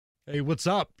Hey, what's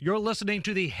up? You're listening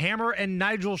to the Hammer and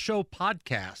Nigel Show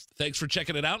podcast. Thanks for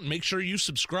checking it out, and make sure you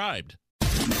subscribed.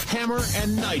 Hammer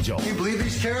and Nigel. Can you believe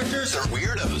these characters are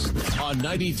weirdos? On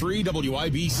 93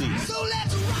 WIBC. So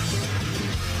let's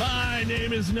rock! My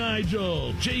name is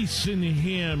Nigel. Jason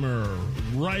Hammer.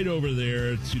 Right over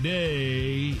there.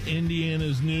 Today,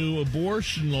 Indiana's new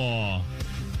abortion law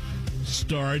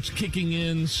starts kicking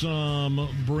in some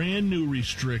brand new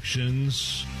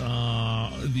restrictions.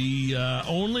 The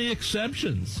only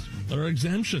exceptions or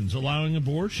exemptions allowing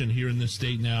abortion here in this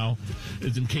state now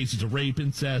is in cases of rape,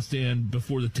 incest, and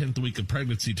before the 10th week of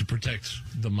pregnancy to protect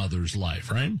the mother's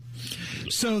life, right?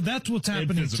 So that's what's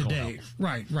happening today. Health.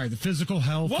 Right. The physical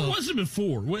health. What was it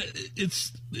before?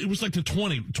 It was like the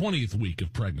 20th week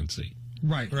of pregnancy.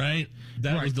 Right.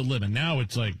 That was the limit. Now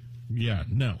it's like, you're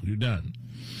done.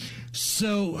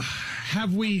 So,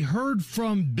 have we heard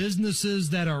from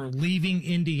businesses that are leaving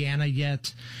Indiana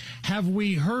yet? Have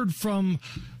we heard from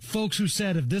folks who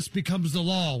said, if this becomes the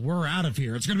law, we're out of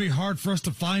here. It's going to be hard for us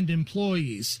to find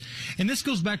employees. And this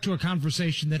goes back to a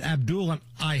conversation that Abdul and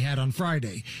I had on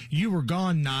Friday. You were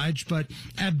gone, Nige, but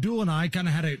Abdul and I kind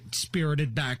of had a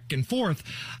spirited back and forth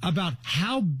about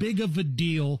how big of a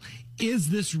deal is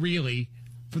this really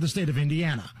for the state of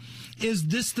Indiana. Is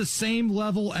this the same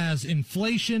level as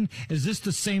inflation? Is this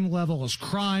the same level as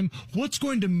crime? What's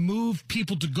going to move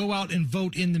people to go out and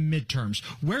vote in the midterms?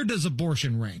 Where does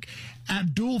abortion rank?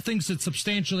 Abdul thinks it's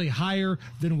substantially higher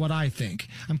than what I think.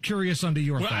 I'm curious onto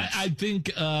your thoughts. I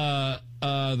think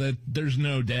that there's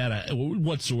no data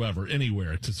whatsoever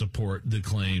anywhere to support the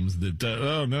claims that,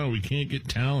 oh, no, we can't get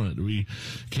talent. We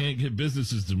can't get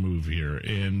businesses to move here.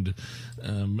 And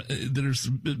there's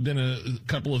been a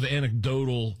couple of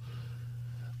anecdotal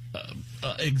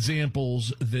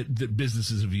examples that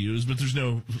businesses have used, but there's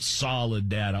no solid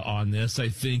data on this. I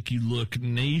think you look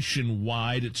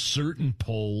nationwide at certain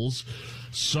polls.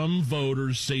 Some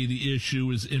voters say the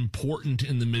issue is important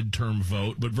in the midterm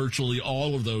vote, but virtually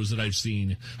all of those that I've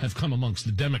seen have come amongst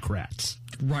the Democrats.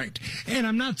 Right. And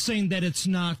I'm not saying that it's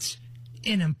not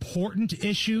an important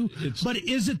issue, but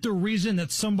is it the reason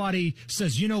that somebody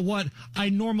says, you know what, I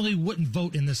normally wouldn't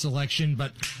vote in this election,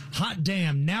 but hot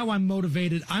damn, now I'm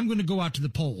motivated, I'm going to go out to the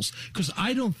polls? Because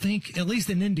I don't think, at least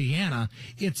in Indiana,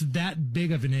 it's that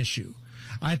big of an issue.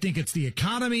 I think it's the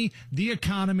economy,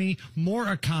 more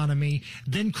economy,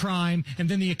 then crime, and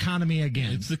then the economy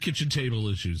again. It's the kitchen table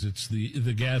issues. It's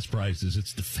the gas prices.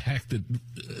 It's the fact that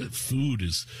food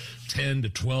is 10 to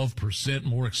 12%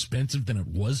 more expensive than it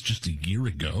was just a year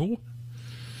ago.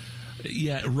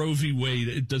 Yeah, Roe v. Wade,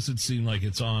 it doesn't seem like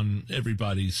it's on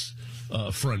everybody's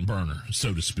front burner,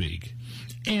 so to speak.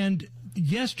 And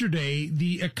yesterday,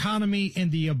 the economy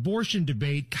and the abortion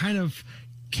debate kind of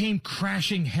came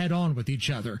crashing head on with each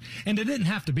other. And it didn't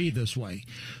have to be this way.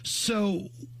 So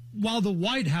while the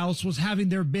White House was having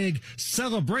their big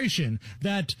celebration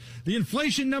that the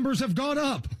inflation numbers have gone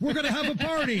up, we're going to have a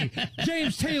party.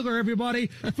 James Taylor, everybody.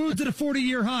 Food's at a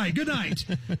 40-year high. Good night.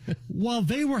 While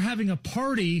they were having a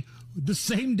party the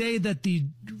same day that the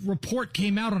report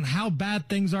came out on how bad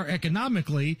things are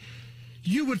economically,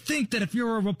 you would think that if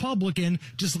you're a Republican,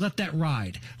 just let that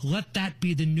ride. Let that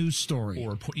be the news story.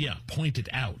 Or, point it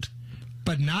out.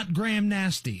 But not Graham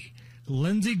Nasty.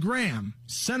 Lindsey Graham,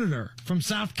 senator from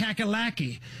South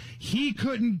Kakalaki, he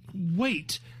couldn't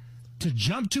wait to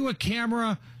jump to a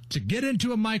camera, to get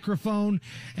into a microphone,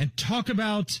 and talk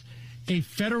about a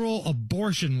federal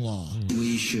abortion law.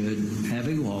 We should have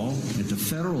a law at the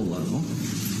federal level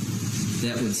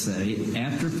that would say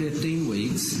after 15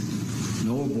 weeks,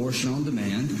 no abortion on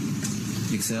demand,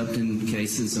 except in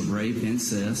cases of rape,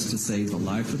 incest, to save the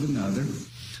life of another.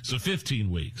 So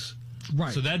 15 weeks.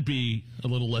 Right. So that'd be a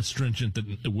little less stringent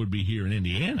than it would be here in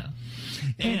Indiana.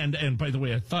 And by the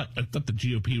way, I thought the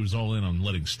GOP was all in on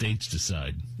letting states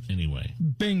decide anyway.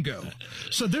 Bingo.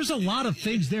 So there's a lot of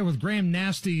things there with Graham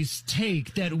Nasty's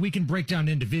take that we can break down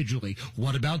individually.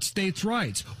 What about states'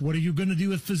 rights? What are you going to do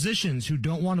with physicians who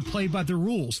don't want to play by the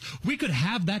rules? We could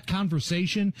have that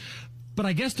conversation. But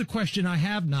I guess the question I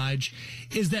have, Nige,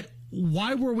 is that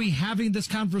why were we having this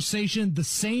conversation the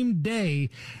same day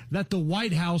that the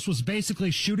White House was basically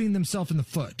shooting themselves in the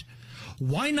foot?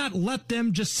 Why not let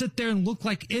them just sit there and look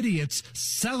like idiots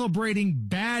celebrating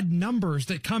bad numbers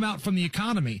that come out from the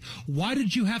economy? Why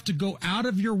did you have to go out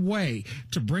of your way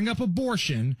to bring up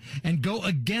abortion and go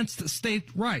against state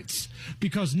rights?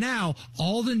 Because now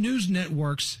all the news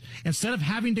networks, instead of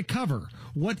having to cover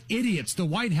what idiots the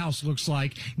White House looks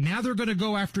like, now they're going to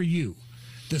go after you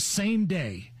the same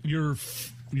day. You're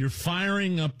You're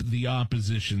firing up the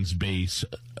opposition's base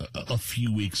a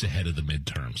few weeks ahead of the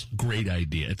midterms. Great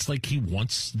idea. It's like he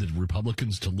wants the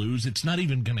Republicans to lose. It's not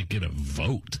even going to get a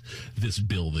vote, this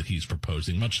bill that he's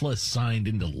proposing, much less signed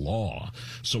into law.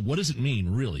 So what does it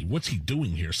mean, really? What's he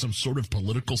doing here? Some sort of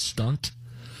political stunt?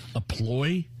 A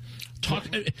ploy?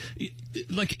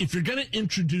 Like, if you're going to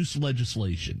introduce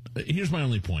legislation, here's my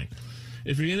only point.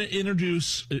 If you're going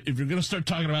to start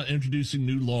talking about introducing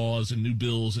new laws and new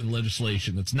bills and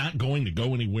legislation that's not going to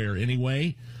go anywhere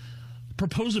anyway,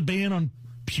 propose a ban on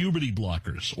puberty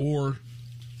blockers or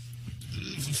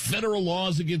federal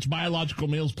laws against biological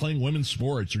males playing women's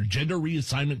sports or gender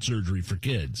reassignment surgery for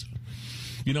kids.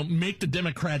 Make the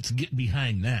Democrats get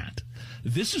behind that.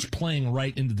 This is playing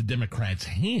right into the Democrats'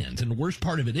 hands. And the worst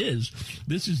part of it is,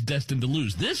 this is destined to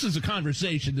lose. This is a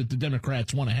conversation that the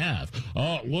Democrats want to have.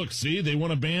 Oh, look, see, they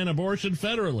want to ban abortion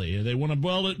federally. They want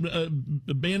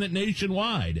to ban it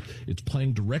nationwide. It's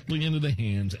playing directly into the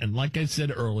hands. And like I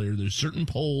said earlier, there's certain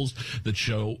polls that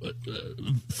show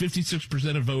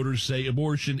 56% of voters say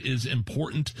abortion is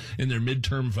important in their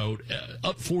midterm vote,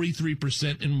 up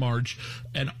 43% in March.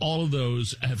 And all of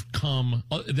those have come,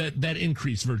 that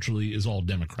increase virtually is all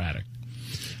Democratic.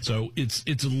 So it's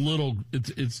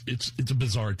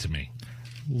bizarre to me.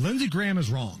 Lindsey Graham is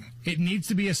wrong. It needs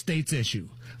to be a state's issue.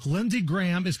 Lindsey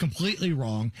Graham is completely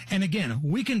wrong. And again,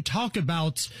 we can talk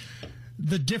about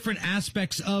the different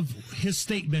aspects of his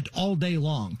statement all day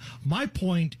long. My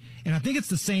point, and I think it's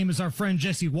the same as our friend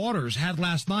Jesse Waters had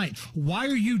last night, why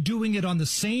are you doing it on the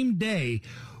same day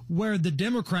where the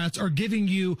Democrats are giving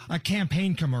you a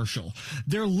campaign commercial?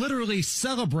 They're literally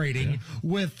celebrating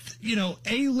with,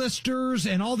 A-listers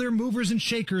and all their movers and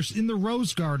shakers in the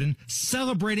Rose Garden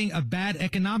celebrating a bad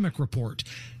economic report.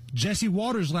 Jesse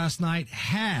Waters last night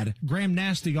had Graham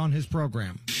Nasty on his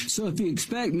program. So if you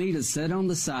expect me to sit on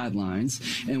the sidelines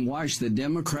and watch the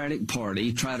Democratic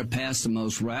Party try to pass the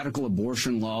most radical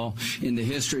abortion law in the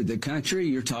history of the country,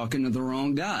 you're talking to the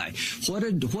wrong guy. What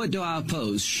do I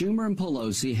oppose? Schumer and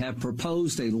Pelosi have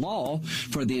proposed a law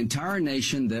for the entire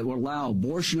nation that will allow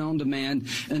abortion on demand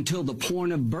until the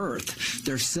point of birth.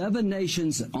 There's 7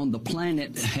 nations on the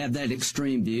planet have that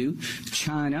extreme view.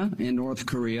 China and North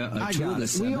Korea are 2 of the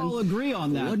 7. We all agree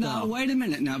on that. Well, now, wait a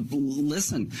minute. Now,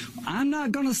 listen, I'm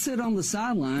not going to sit on the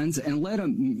sidelines and let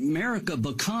America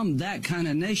become that kind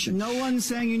of nation. No one's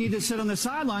saying you need to sit on the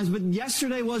sidelines, but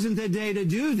yesterday wasn't the day to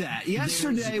do that.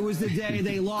 Yesterday was the day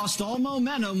they lost all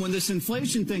momentum when this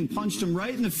inflation thing punched them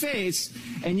right in the face,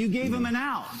 and you gave them an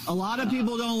out. A lot of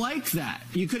people don't like that.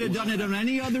 You could have done it on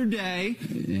any other day,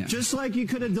 just like you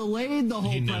could have delayed the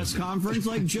whole press conference,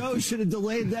 like Joe should have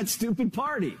delayed that stupid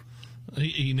party.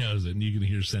 He knows it, and you can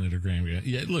hear Senator Graham go,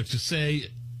 yeah, look, just say,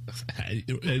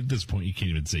 at this point, you can't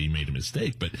even say you made a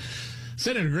mistake, but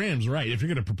Senator Graham's right. If you're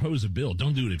going to propose a bill,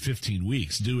 don't do it in 15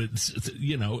 weeks. Do it,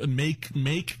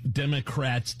 make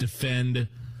Democrats defend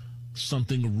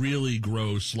something really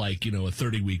gross like, a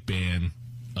 30-week ban.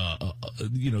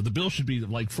 The bill should be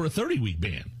like for a 30-week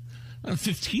ban, not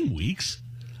 15 weeks.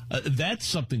 That's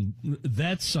something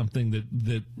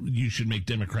that you should make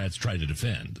Democrats try to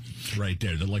defend right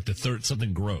there. They're like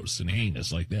something gross and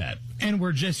heinous like that. And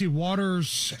where Jesse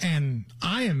Waters and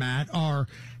I am at are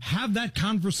have that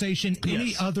conversation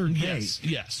any other day.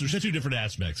 Yes. There's 2 different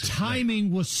aspects.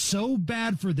 Timing was so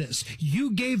bad for this.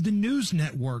 You gave the news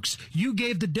networks, you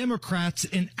gave the Democrats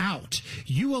an out.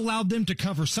 You allowed them to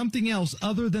cover something else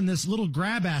other than this little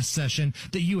grab-ass session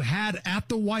that you had at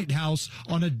the White House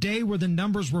on a day where the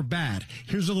numbers were bad.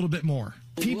 Here's a little bit more.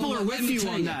 People are with you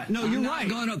on that. No, you're right. I'm not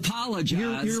going to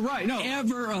apologize. You're right. No,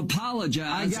 ever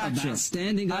apologize about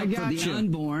standing up for the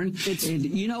unborn. And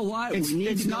you know what? We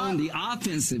need to go on the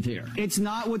offensive here. It's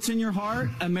not what's in your heart.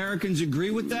 Americans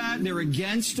agree with that. They're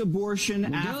against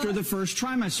abortion after the first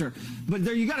trimester. But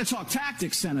there, you got to talk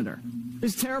tactics, Senator.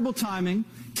 It's terrible timing,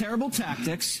 terrible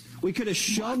tactics. We could have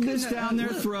shoved this down their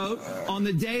throat on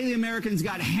the day the Americans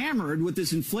got hammered with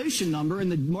this inflation number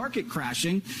and the market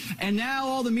crashing. And now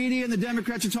all the media and the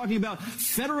Democrats are talking about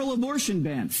federal abortion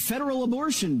ban. Federal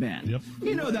abortion ban. Yep.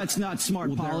 You know that's not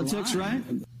smart politics, right?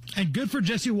 And good for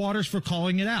Jesse Waters for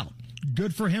calling it out.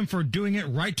 Good for him for doing it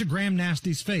right to Graham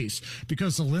Nasty's face.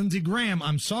 Because Lindsey Graham,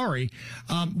 I'm sorry,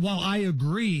 while I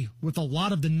agree with a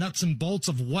lot of the nuts and bolts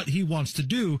of what he wants to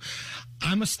do,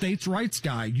 I'm a states' rights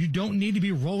guy. You don't need to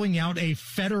be rolling out a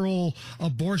federal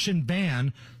abortion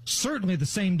ban, certainly the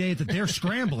same day that they're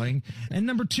scrambling. And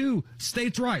number 2,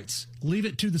 states' rights. Leave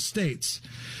it to the states.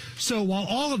 So while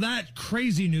all of that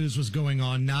crazy news was going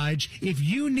on, Nige, if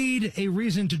you need a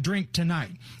reason to drink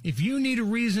tonight, if you need a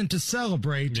reason to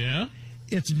celebrate,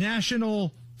 it's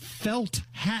National Felt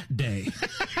Hat Day.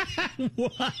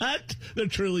 What? There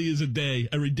truly is a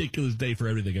ridiculous day for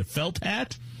everything. A felt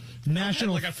hat?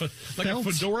 National like a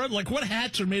fedora? Like what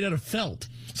hats are made out of felt?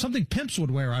 Something pimps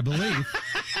would wear, I believe.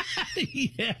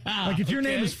 Yeah. Like if your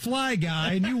name is Fly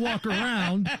Guy and you walk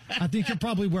around, I think you're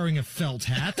probably wearing a felt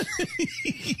hat.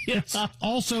 Yeah. It's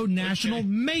also National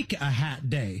Make a Hat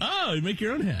Day. Oh, you make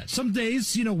your own hat. Some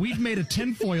days, we've made a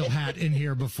tinfoil hat in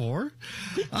here before.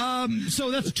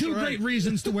 So that's two great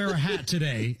reasons to wear a hat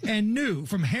today. And new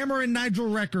from Hammer and Nigel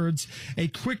Records, a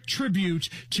quick tribute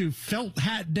to Felt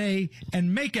Hat Day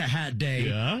and Make a Hat Day.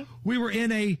 Yeah. We were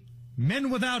in a men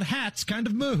without hats kind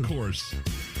of mood. Of course.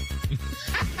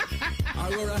 I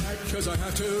wear a hat because I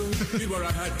have to. You'd wear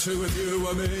a hat too if you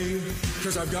were me.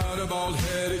 Because I've got a bald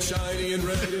head, it's shiny and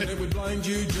red, and it would blind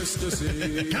you just to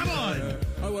see. Come on!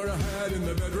 I wear a hat in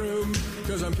the bedroom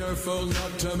because I'm careful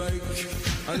not to make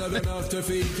another mouth to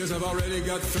feed because I've already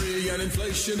got 3 and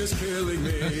inflation is killing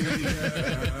me.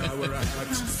 Yeah, I wear a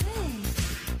hat.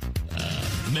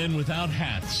 Men without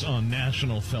hats on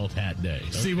National Felt Hat Day.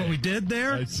 Okay. See what we did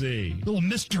there? I see. A little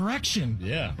misdirection.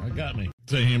 Yeah, that got me.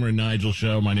 It's a Hammer and Nigel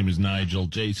show. My name is Nigel,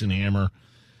 Jason Hammer.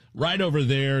 Right over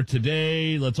there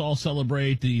today, let's all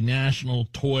celebrate the National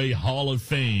Toy Hall of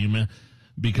Fame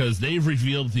because they've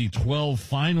revealed the 12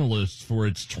 finalists for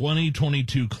its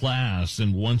 2022 class.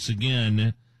 And once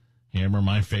again, Hammer,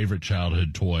 my favorite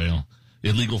childhood toy,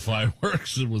 illegal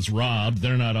fireworks, was robbed.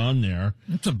 They're not on there.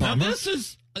 It's a bummer. Now, this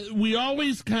is... We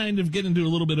always kind of get into a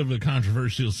little bit of a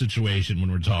controversial situation when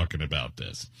we're talking about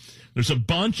this. There's a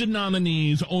bunch of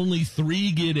nominees, only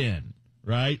 3 get in,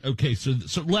 right? Okay, so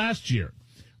last year,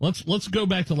 let's go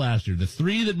back to last year. The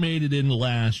 3 that made it in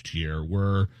last year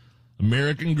were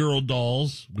American Girl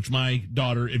dolls, which my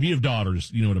daughter, if you have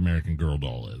daughters, you know what American Girl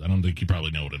doll is. I don't think you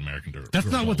probably know what an American Girl. That's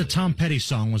not what the Tom Petty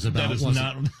song was about. That is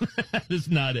not. That is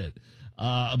not it.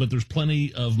 But there's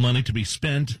plenty of money to be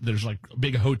spent. There's like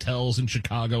big hotels in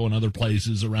Chicago and other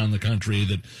places around the country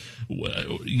that,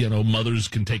 mothers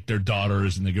can take their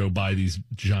daughters and they go buy these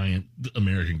giant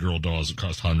American Girl dolls that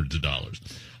cost hundreds of dollars.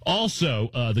 Also,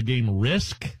 the game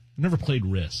Risk. I've never played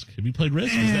Risk. Have you played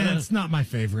Risk? It's not my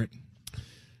favorite.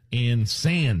 And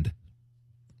Sand.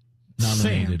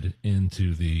 Nominated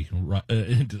into the,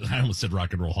 I almost said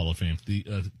Rock and Roll Hall of Fame,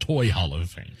 the Toy Hall of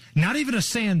Fame. Not even a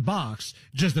sand box,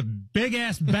 just a big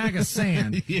ass bag of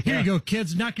sand. Yeah. Here you go,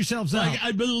 kids, knock yourselves out.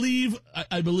 I believe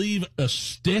a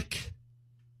stick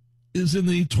is in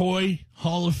the Toy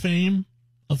Hall of Fame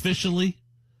officially.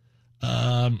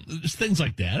 Just things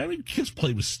like that. I mean, kids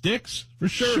play with sticks for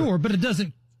sure. Sure, but it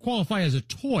doesn't qualify as a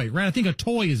toy, right? I think a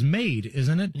toy is made,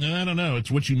 isn't it? No, I don't know. It's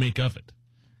what you make of it.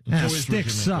 Stick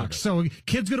sucks. So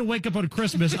kid's going to wake up on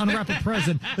Christmas, unwrap a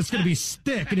present. It's going to be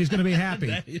Stick, and he's going to be happy.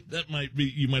 That might be.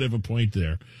 You might have a point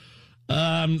there.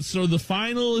 So the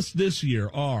finalists this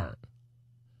year are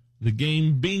the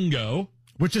game Bingo,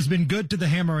 which has been good to the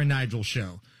Hammer and Nigel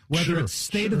show. Whether it's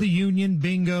State of the Union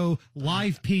Bingo,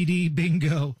 Live PD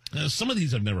Bingo. Some of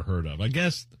these I've never heard of. I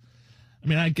guess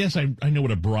I know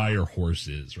what a Breyer horse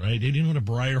is, right? Do you know what a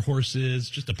Breyer horse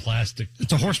is? Just a plastic.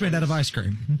 It's a horse made out of ice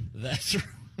cream. That's right.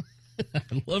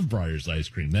 I love Breyer's ice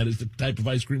cream. That is the type of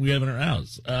ice cream we have in our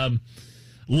house.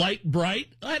 Light Bright.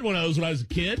 I had one of those when I was a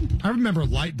kid. I remember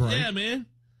Light Bright. Yeah, man.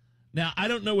 Now, I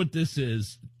don't know what this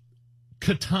is.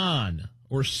 Catan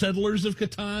or Settlers of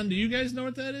Catan. Do you guys know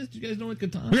what that is? Do you guys know what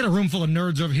Catan is? We got a room full of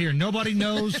nerds over here. Nobody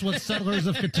knows what Settlers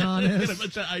of Catan is. Got a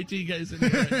bunch of IT guys in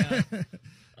here right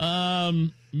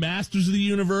now. Masters of the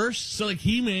Universe. So like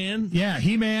He-Man. Yeah,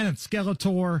 He-Man and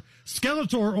Skeletor.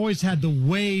 Skeletor always had the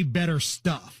way better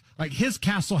stuff. Like his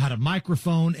castle had a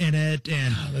microphone in it,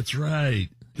 and that's right.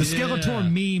 The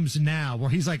Skeletor memes now,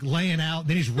 where he's like laying out,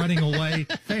 then he's running away.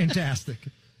 Fantastic.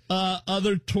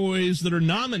 Other toys that are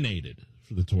nominated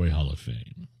for the Toy Hall of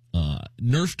Fame.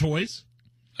 Nerf toys.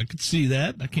 I could see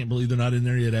that. I can't believe they're not in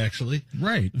there yet, actually.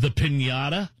 Right. The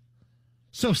Pinata.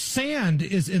 So Sand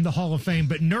is in the Hall of Fame,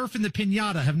 but Nerf and the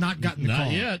Pinata have not gotten the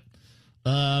call. Not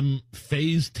yet.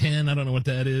 Phase 10. I don't know what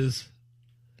that is.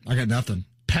 I got nothing.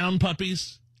 Pound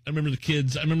Puppies. I remember the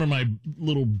kids. I remember my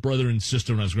little brother and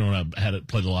sister when I was growing up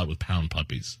played a lot with Pound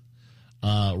Puppies.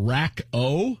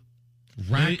 Rack-O.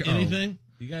 Anything?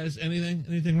 You guys,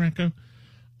 anything Rack-O?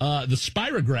 The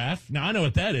Spirograph. Now, I know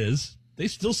what that is. They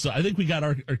still sell. I think we got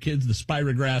our kids the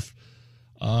Spirograph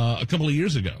a couple of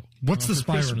years ago. What's the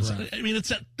Spirograph? Christmas. I mean, it's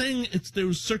that thing. It's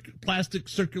those plastic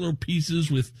circular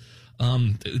pieces with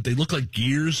they look like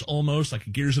gears almost,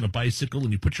 like gears in a bicycle,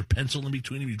 and you put your pencil in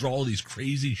between them. You draw all these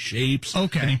crazy shapes.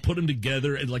 Okay. And you put them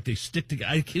together, and like they stick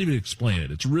together. I can't even explain it.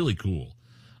 It's really cool.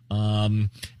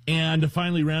 And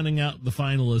finally, rounding out the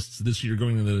finalists this year,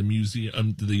 going to the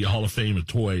museum, to the Hall of Fame of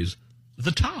Toys,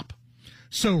 The Top.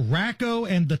 So Racco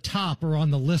and The Top are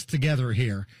on the list together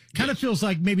here. Kind of feels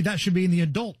like maybe that should be in the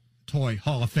adult toy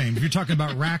Hall of Fame. If you're talking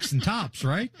about racks and tops,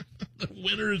 right? The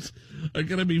winners are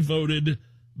going to be voted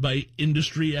by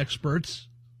industry experts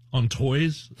on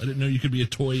toys. I didn't know you could be a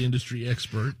toy industry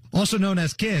expert. Also known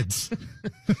as kids.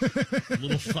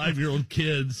 Little 5-year-old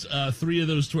kids. 3 of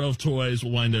those 12 toys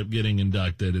will wind up getting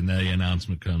inducted, and the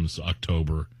announcement comes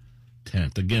October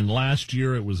 10th. Again, last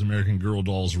year it was American Girl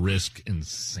dolls, Risk, and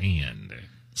Sand.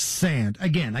 Sand.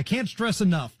 Again, I can't stress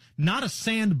enough, not a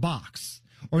sand box.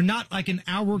 Or not like an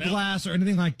hourglass or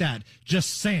anything like that.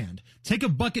 Just sand. Take a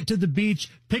bucket to the beach,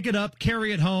 pick it up,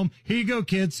 carry it home. Here you go,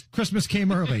 kids. Christmas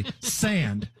came early.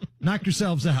 Sand. Knock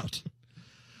yourselves out.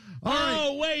 All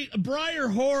right. Wait. A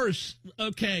Breyer horse.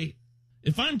 Okay.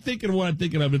 If I'm thinking of what I'm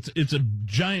thinking of, it's a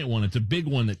giant one. It's a big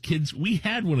one that kids, we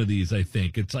had one of these, I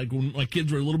think. It's like when my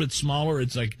kids were a little bit smaller,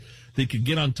 it's like they could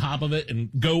get on top of it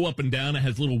and go up and down. It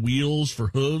has little wheels for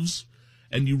hooves.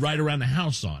 And you ride around the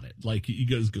house on it. Like, it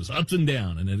goes up and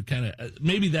down, and it kind of,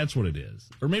 maybe that's what it is.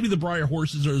 Or maybe the Breyer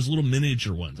horses are those little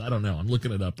miniature ones. I don't know. I'm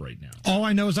looking it up right now. All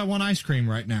I know is I want ice cream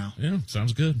right now. Yeah,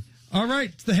 sounds good. All right,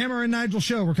 it's the Hammer and Nigel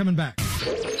Show. We're coming back.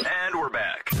 And we're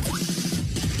back.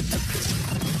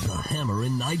 The Hammer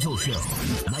and Nigel Show,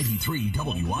 93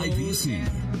 WIBC.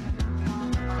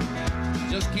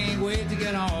 Just can't wait to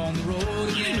get on the road again.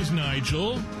 My name is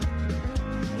Nigel.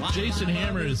 Jason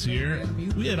Hammer is here.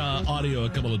 We had audio a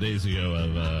couple of days ago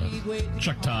of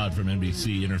Chuck Todd from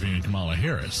NBC interviewing Kamala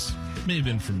Harris. It may have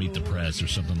been from Meet the Press or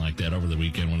something like that over the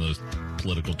weekend, one of those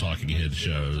political talking head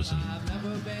shows. And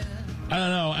I don't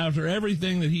know, after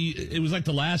everything that it was like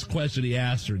the last question he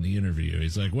asked her in the interview.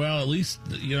 He's like, well, at least,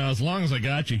 as long as I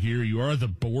got you here, you are the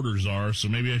border czar, so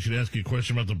maybe I should ask you a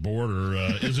question about the border.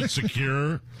 Is it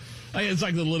secure? It's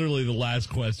like literally the last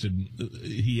question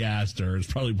he asked her. It's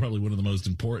probably one of the most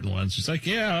important ones. She's like,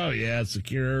 it's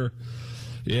secure.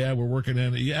 Yeah, we're working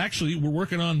we're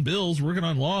working on bills, working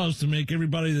on laws to make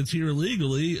everybody that's here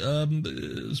illegally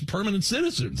permanent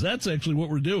citizens. That's actually what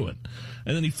we're doing.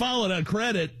 And then he followed out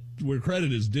credit where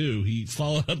credit is due. He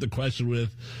followed up the question with,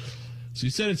 so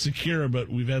you said it's secure, but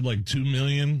we've had like 2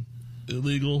 million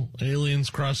illegal aliens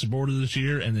cross the border this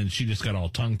year. And then she just got all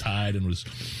tongue-tied and was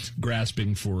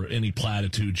grasping for any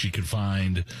platitude she could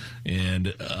find.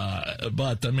 And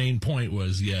but the main point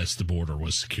was, yes, the border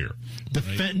was secure. The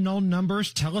fentanyl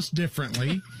numbers tell us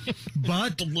differently,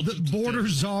 but the border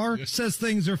czar says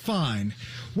things are fine.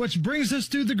 Which brings us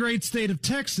to the great state of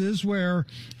Texas, where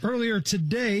earlier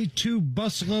today, 2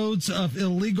 busloads of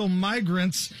illegal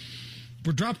migrants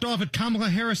were dropped off at Kamala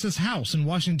Harris's house in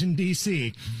Washington,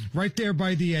 D.C., right there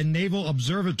by the Naval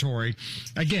Observatory.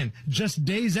 Again, just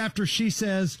days after she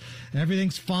says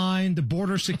everything's fine, the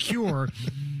border's secure,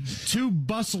 2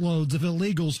 busloads of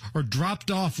illegals are dropped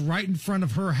off right in front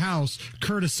of her house,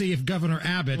 courtesy of Governor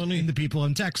Abbott and the people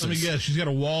in Texas. Let me guess, she's got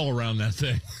a wall around that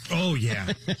thing. Oh,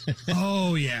 yeah.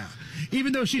 Oh, yeah.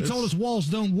 Even though she told us walls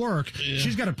don't work,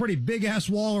 she's got a pretty big-ass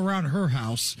wall around her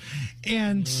house.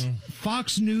 And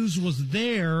Fox News was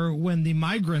there when the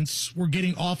migrants were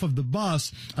getting off of the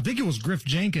bus. I think it was Griff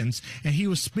Jenkins, and he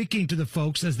was speaking to the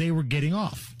folks as they were getting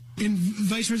off. And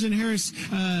Vice President Harris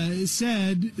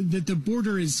said that the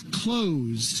border is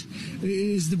closed.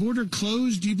 Is the border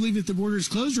closed? Do you believe that the border is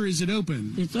closed, or is it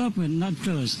open? It's open, not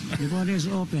closed. The border is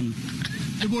open.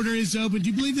 The border is open. Do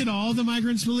you believe that all the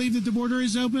migrants believe that the border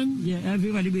is open? Yeah,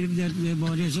 everybody believes that the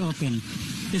border is open.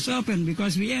 It's open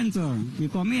because we enter, we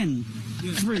come in,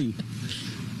 free,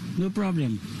 no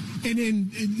problem.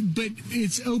 But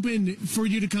it's open for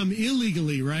you to come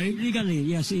illegally, right? Illegally,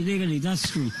 yes, illegally.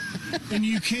 That's true. And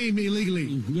you came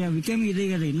illegally? Yeah, we came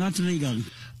illegally, not legal.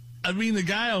 I mean, the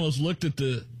guy almost looked at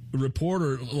the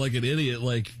reporter like an idiot,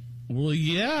 like, well,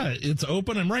 yeah, it's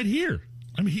open. I'm right here.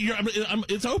 I'm here.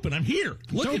 It's open. I'm here.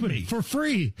 Look at me. For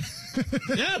free.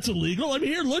 Yeah, it's illegal. I'm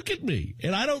here. Look at me.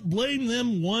 And I don't blame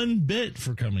them one bit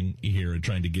for coming here and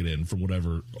trying to get in from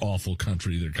whatever awful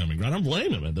country they're coming from. I don't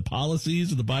blame them. And the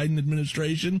policies of the Biden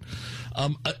administration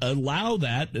allow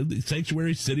that.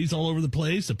 Sanctuary cities all over the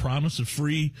place, the promise of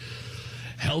free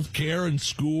health care and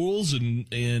schools and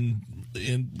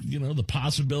the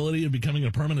possibility of becoming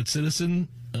a permanent citizen.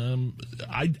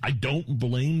 I don't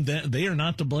blame them. They are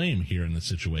not to blame here in this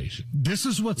situation. This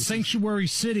is what sanctuary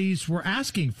cities were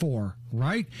asking for,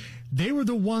 right? They were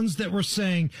the ones that were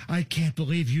saying, I can't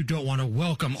believe you don't want to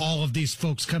welcome all of these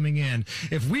folks coming in.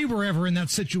 If we were ever in that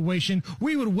situation,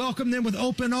 we would welcome them with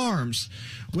open arms.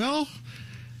 Well,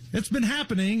 It's been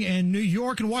happening, and New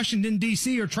York and Washington,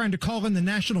 D.C. are trying to call in the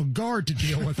National Guard to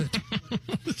deal with it.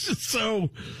 This is so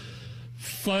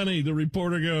funny. The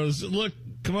reporter goes, look,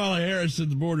 Kamala Harris said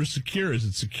the border's secure. Is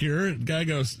it secure? The guy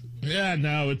goes, yeah,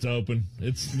 no, it's open.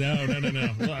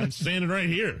 No. Well, I'm standing right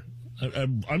here.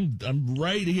 I'm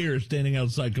right here standing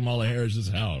outside Kamala Harris's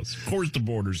house. Of course the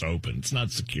border's open. It's not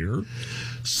secure.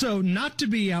 So, not to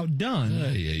be outdone,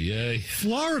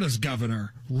 Florida's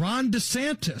governor, Ron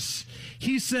DeSantis,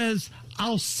 he says,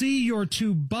 I'll see your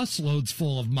 2 busloads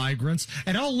full of migrants,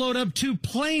 and I'll load up 2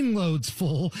 plane loads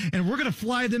full, and we're going to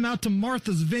fly them out to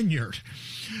Martha's Vineyard.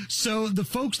 So the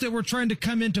folks that were trying to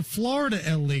come into Florida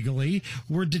illegally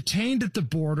were detained at the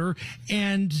border,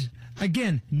 and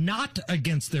again, not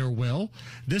against their will.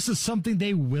 This is something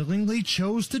they willingly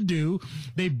chose to do.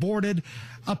 They boarded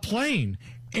a plane,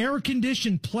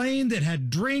 air-conditioned plane that had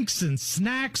drinks and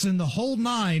snacks and the whole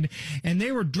nine, and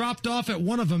they were dropped off at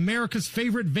one of America's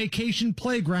favorite vacation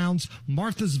playgrounds,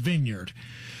 Martha's Vineyard.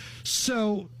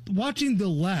 So watching the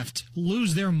left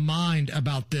lose their mind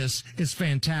about this is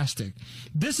fantastic.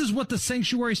 This is what the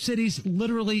sanctuary cities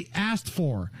literally asked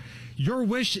for. Your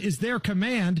wish is their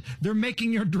command. They're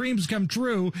making your dreams come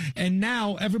true, and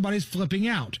now everybody's flipping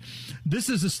out. This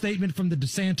is a statement from the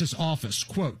DeSantis office.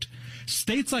 Quote,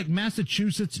 states like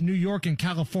Massachusetts, New York, and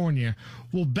California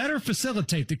will better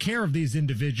facilitate the care of these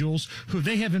individuals who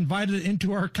they have invited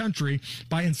into our country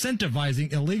by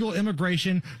incentivizing illegal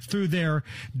immigration through their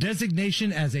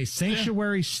designation as a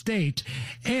sanctuary state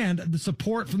and the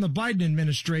support from the Biden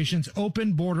administration's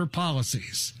open border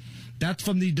policies. That's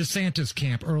from the DeSantis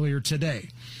camp earlier today.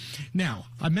 Now,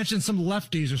 I mentioned some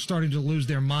lefties are starting to lose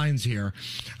their minds here.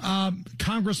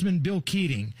 Congressman Bill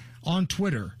Keating on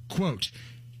Twitter, quote,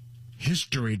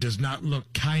 history does not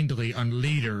look kindly on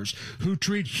leaders who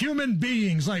treat human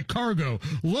beings like cargo,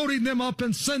 loading them up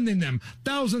and sending them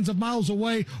thousands of miles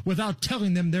away without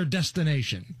telling them their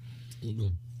destination.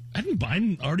 Hasn't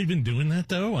Biden already been doing that,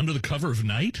 though, under the cover of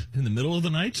night, in the middle of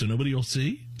the night, so nobody will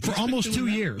see? For almost 2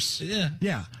 years.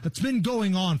 Yeah. It's been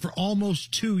going on for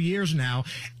almost 2 years now.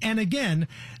 And again,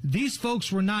 these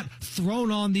folks were not thrown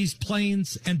on these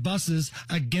planes and buses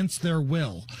against their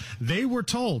will. They were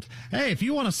told, hey, if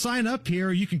you want to sign up here,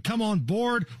 you can come on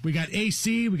board. We got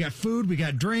AC, we got food, we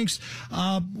got drinks.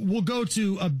 We'll go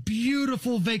to a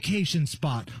beautiful vacation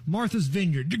spot, Martha's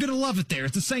Vineyard. You're going to love it there.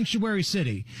 It's a sanctuary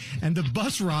city. And the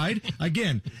bus ride,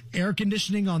 again, air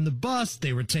conditioning on the bus.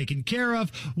 They were taken care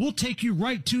of. We'll take you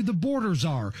right to the border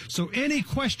czar. So any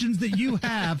questions that you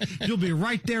have, you'll be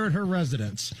right there at her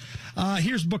residence.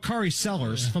 Here's Bakari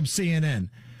Sellers from CNN.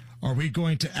 Are we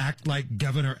going to act like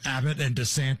Governor Abbott and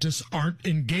DeSantis aren't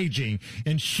engaging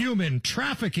in human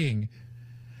trafficking?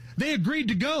 They agreed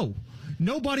to go.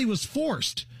 Nobody was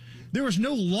forced. There was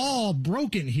no law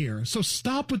broken here. So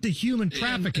stop with the human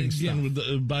trafficking stuff. Again,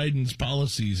 with Biden's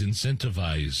policies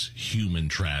incentivize human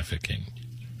trafficking.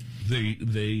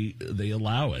 They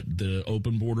allow it. The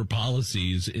open border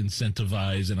policies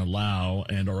incentivize and allow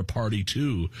and are a party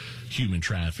to human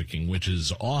trafficking, which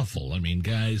is awful. I mean,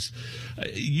 guys,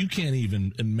 you can't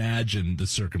even imagine the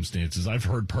circumstances. I've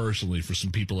heard personally for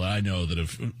some people I know that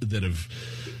have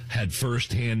had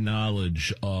firsthand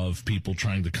knowledge of people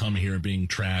trying to come here and being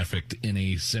trafficked in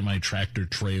a semi-tractor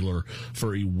trailer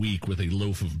for a week with a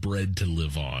loaf of bread to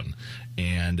live on.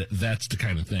 And that's the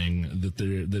kind of thing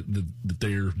that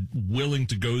they're willing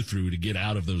to go through to get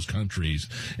out of those countries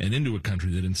and into a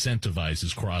country that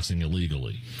incentivizes crossing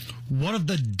illegally. One of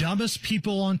the dumbest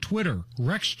people on Twitter,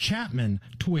 Rex Chapman,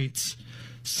 tweets,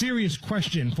 serious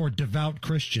question for devout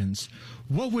Christians.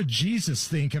 What would Jesus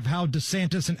think of how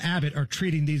DeSantis and Abbott are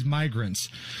treating these migrants?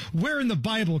 Where in the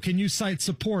Bible can you cite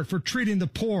support for treating the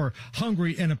poor,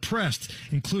 hungry, and oppressed,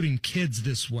 including kids,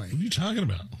 this way? What are you talking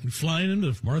about? You're flying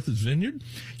into Martha's Vineyard?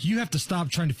 You have to stop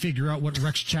trying to figure out what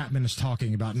Rex Chapman is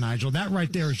talking about, Nigel. That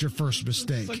right there is your first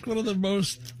mistake. It's like one of the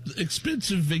most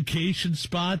expensive vacation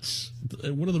spots,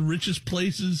 one of the richest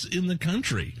places in the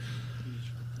country.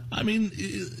 I mean,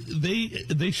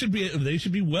 they should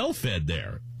be well fed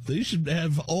there. They should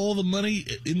have all the money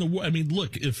in the world. I mean,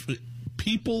 look, if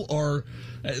people are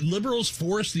liberals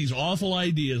force these awful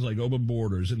ideas like open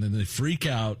borders, and then they freak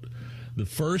out the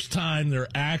first time they're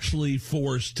actually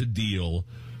forced to deal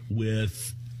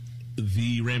with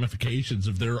the ramifications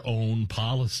of their own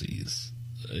policies.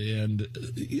 And,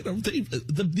 you know,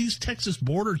 these Texas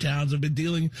border towns have been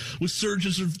dealing with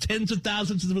surges of tens of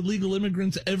thousands of illegal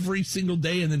immigrants every single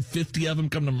day, and then 50 of them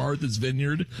come to Martha's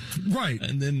Vineyard. Right.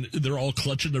 And then they're all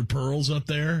clutching their pearls up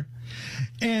there.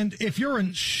 And if you're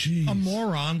a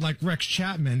moron like Rex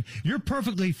Chapman, you're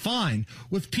perfectly fine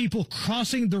with people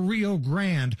crossing the Rio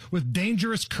Grande with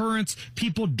dangerous currents,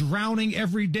 people drowning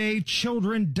every day,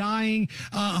 children dying,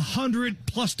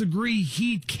 100+ degree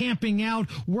heat, camping out,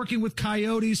 working with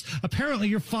coyotes. Apparently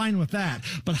you're fine with that.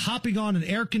 But hopping on an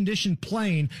air-conditioned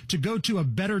plane to go to a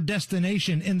better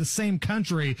destination in the same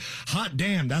country, hot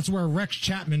damn, that's where Rex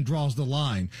Chapman draws the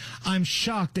line. I'm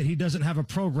shocked that he doesn't have a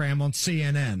program on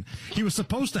CNN. He was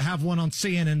supposed to have one on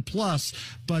CNN Plus,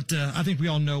 but I think we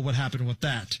all know what happened with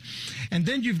that. And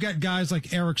then you've got guys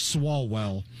like Eric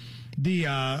Swalwell,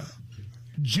 the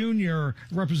junior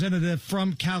representative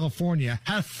from California,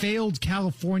 had a failed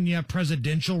California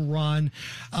presidential run.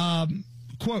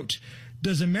 Quote,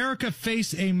 does America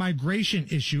face a migration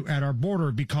issue at our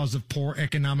border because of poor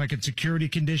economic and security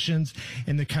conditions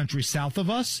in the country south of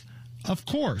us? Of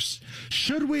course.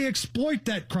 Should we exploit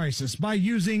that crisis by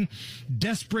using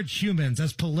desperate humans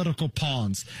as political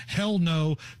pawns? Hell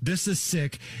no. This is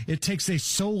sick. It takes a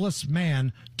soulless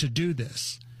man to do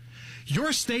this.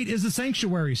 Your state is a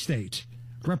sanctuary state,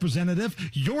 Representative.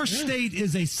 Your state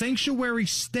is a sanctuary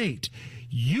state.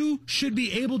 You should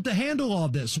be able to handle all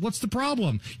this. What's the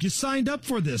problem? You signed up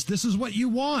for this. This is what you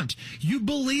want. You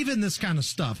believe in this kind of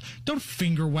stuff. Don't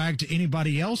finger wag to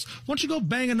anybody else. Why don't you go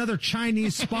bang another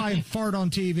Chinese spy and fart on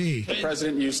TV? The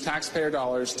president used taxpayer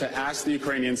dollars to ask the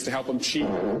Ukrainians to help him cheat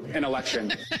an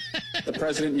election. The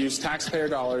president used taxpayer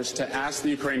dollars to ask the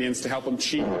Ukrainians to help him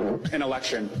cheat an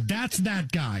election. That's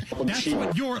that guy. That's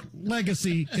what your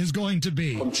legacy is going to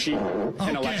be. Help him cheat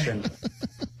an election.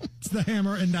 It's the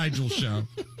Hammer and Nigel Show.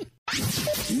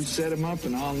 You set him up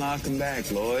and I'll knock him back,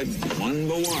 Lloyd. 1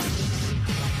 by 1.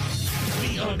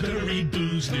 We are Curry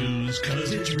Booze News,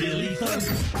 cause it's really fun.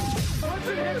 Once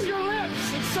it hits your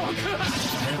lips, it's so good.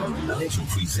 Hammer and Nigel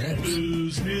presents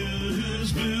Booze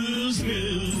News, Booze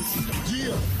News.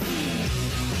 Yeah.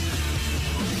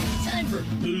 Time for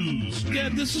booze. Yeah,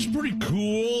 this is pretty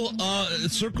cool.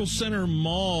 Circle Center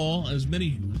Mall, as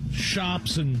many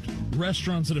shops and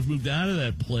restaurants that have moved out of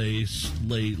that place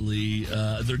lately,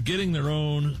 they're getting their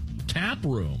own tap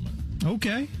room.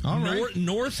 Okay, all right.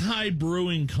 North High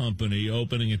Brewing Company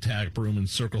opening a tap room in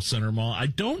Circle Center Mall. I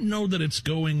don't know that it's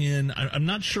going in. I'm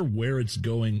not sure where it's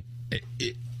going.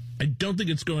 I don't think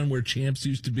it's going where Champs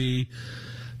used to be.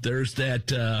 There's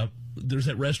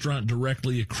that restaurant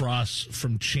directly across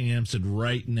from Champs and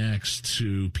right next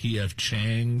to P.F.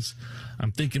 Chang's.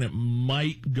 I'm thinking it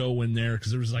might go in there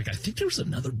because I think there was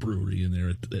another brewery in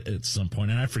there at some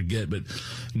point, and I forget. But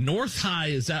North High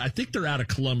is out. I think they're out of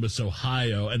Columbus,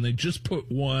 Ohio, and they just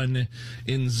put one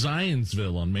in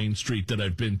Zionsville on Main Street that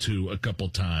I've been to a couple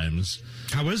times.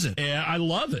 How is it? Yeah, I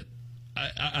love it.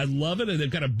 I love it, and they've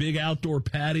got a big outdoor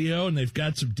patio, and they've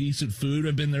got some decent food.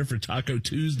 I've been there for Taco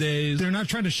Tuesdays. They're not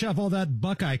trying to shove all that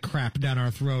Buckeye crap down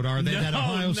our throat, are they? That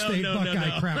Ohio State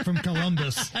Buckeye crap from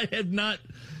Columbus. I have not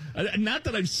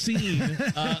that I've seen,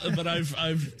 but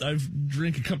I've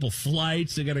drank a couple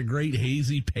flights. They got a great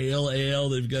hazy pale ale.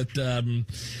 They've got dude,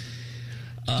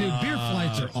 beer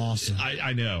flights are awesome.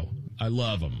 I know. I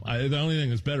love them. The only thing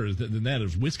that's better than that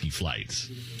is whiskey flights.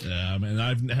 And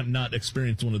I've not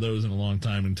experienced one of those in a long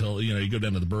time until, you go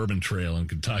down to the Bourbon Trail in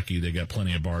Kentucky. They got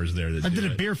plenty of bars there. I did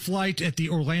a beer flight at the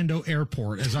Orlando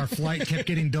airport as our flight kept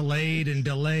getting delayed. And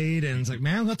it's like,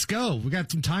 man, let's go. We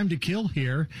got some time to kill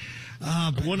here.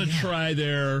 I want to try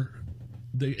their...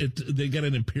 They got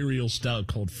an imperial stout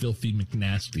called Filthy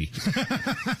McNasty.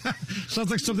 Sounds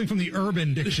like something from the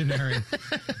Urban Dictionary.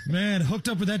 Man, hooked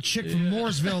up with that chick from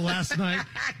Mooresville last night.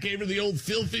 Gave her the old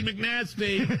Filthy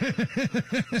McNasty.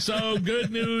 So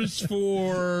good news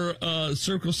for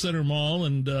Circle Center Mall.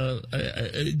 And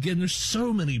again, there's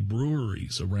so many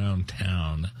breweries around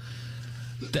town.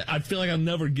 I feel like I'll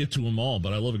never get to them all,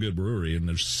 but I love a good brewery, and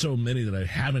there's so many that I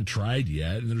haven't tried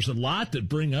yet, and there's a lot that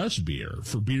bring us beer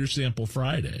for Beer Sample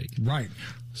Friday. Right.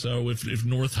 So if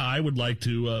North High would like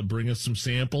to bring us some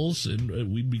samples,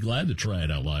 and we'd be glad to try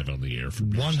it out live on the air. For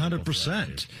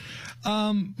 100%.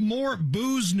 More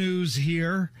booze news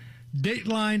here.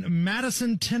 Dateline,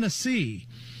 Madison, Tennessee.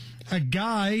 A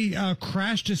guy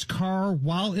crashed his car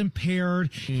while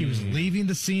impaired. He was leaving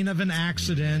the scene of an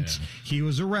accident. Yeah. He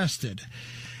was arrested.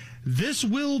 This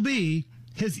will be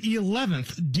his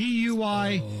 11th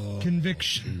DUI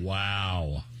conviction.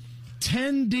 Wow.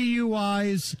 10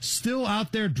 DUIs, still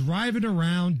out there driving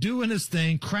around, doing his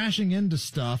thing, crashing into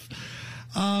stuff.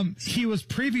 He was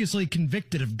previously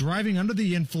convicted of driving under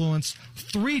the influence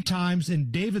 3 times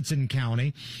in Davidson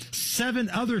County,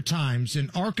 7 other times in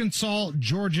Arkansas,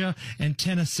 Georgia, and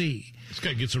Tennessee. This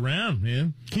guy gets around,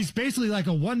 man. He's basically like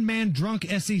a one-man drunk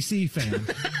SEC fan.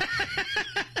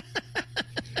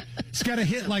 It's got to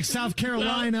hit like South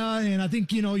Carolina, and I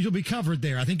think, you'll be covered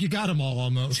there. I think you got them all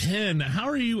almost. 10. How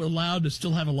are you allowed to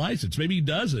still have a license? Maybe he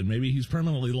doesn't. Maybe he's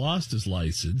permanently lost his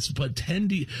license. But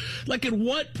 10 like at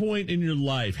what point in your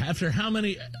life, after how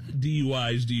many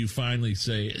DUIs do you finally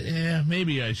say,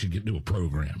 maybe I should get into a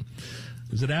program?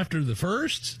 Is it after the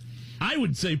first? I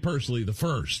would say personally the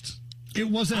first. It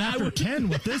wasn't after 10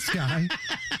 with this guy.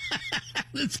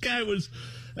 This guy was,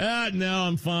 no,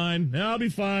 I'm fine. No, I'll be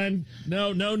fine.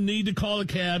 No need to call a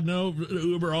cab. No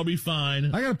Uber, I'll be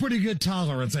fine. I got a pretty good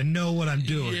tolerance. I know what I'm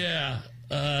doing. Yeah.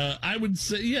 I would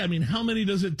say, how many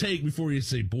does it take before you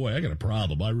say, boy, I got a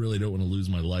problem. I really don't want to lose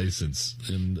my license.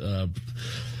 And,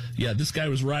 this guy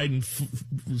was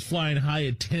was flying high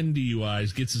at 10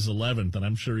 DUIs, gets his 11th, and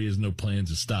I'm sure he has no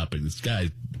plans of stopping. This guy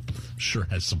sure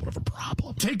has somewhat of a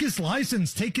problem. Take his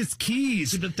license, take his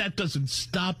keys. But that doesn't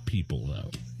stop people, though.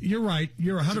 You're right.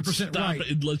 You're 100% right.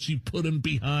 Unless you put him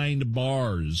behind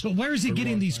bars. But where is he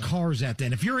getting these cars at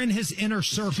then? If you're in his inner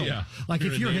circle, like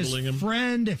if you're his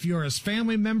friend, if you're his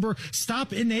family member,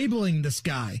 stop enabling this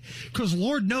guy. Because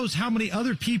Lord knows how many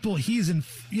other people he's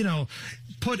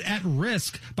put at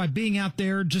risk by being out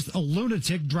there just a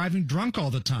lunatic driving drunk all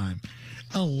the time.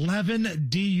 11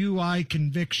 DUI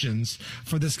convictions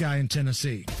for this guy in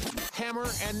Tennessee. Hammer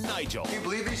and Nigel. Can you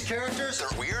believe these characters are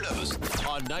weirdos?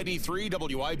 On 93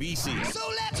 WIBC. So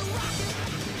let's rock it!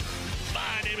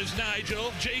 My name is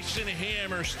Nigel. Jason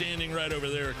Hammer standing right over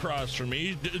there across from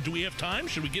me. Do we have time?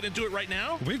 Should we get into it right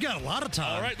now? We've got a lot of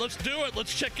time. All right, let's do it.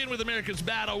 Let's check in with America's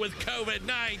battle with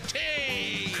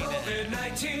COVID-19.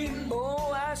 COVID-19,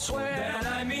 oh, I swear that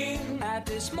I mean at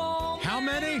this moment. How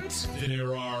many?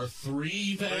 There are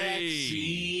 3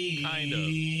 vaccines. Kind of.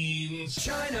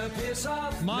 China, piss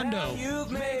off. Mondo.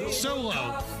 You've made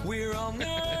Solo. We're all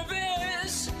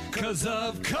nervous because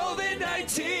of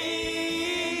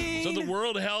COVID-19. So the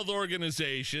World Health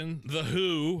Organization, the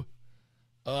WHO,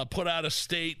 put out a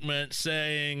statement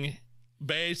saying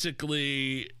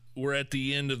basically we're at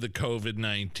the end of the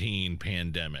COVID-19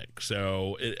 pandemic.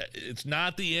 So it's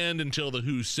not the end until the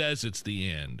WHO says it's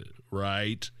the end,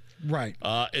 right? Right.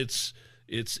 It's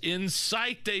in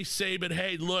sight, they say, but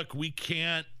hey, look, we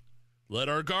can't let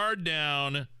our guard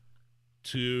down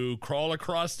to crawl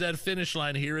across that finish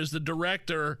line. Here is the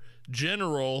Director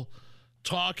General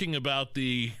talking about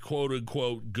the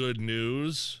quote-unquote good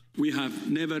news. We have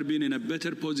never been in a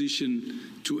better position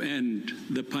to end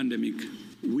the pandemic.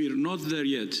 We're not there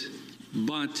yet,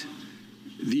 but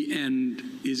the end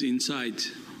is in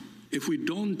sight. If we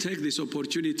don't take this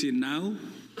opportunity now,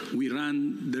 we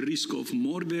run the risk of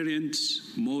more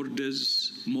variants, more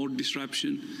deaths, more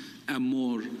disruption, and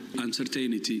more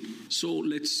uncertainty. So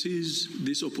let's seize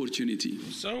this opportunity.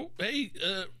 So, hey,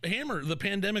 Hammer, the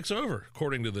pandemic's over,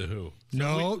 according to the WHO.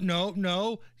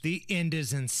 No. The end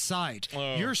is in sight.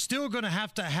 Oh. You're still going to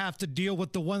have to deal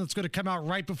with the one that's going to come out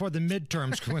right before the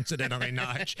midterms, coincidentally,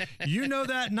 Nige. You know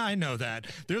that, and I know that.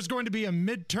 There's going to be a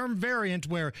midterm variant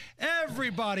where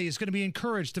everybody is going to be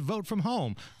encouraged to vote from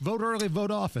home. Vote early,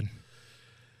 vote often.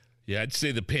 Yeah, I'd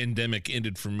say the pandemic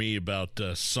ended for me about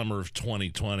summer of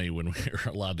 2020 when we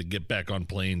were allowed to get back on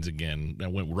planes again. I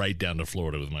went right down to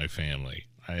Florida with my family.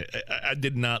 I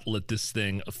did not let this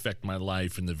thing affect my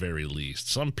life in the very least.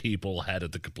 Some people had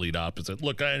it the complete opposite.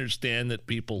 Look, I understand that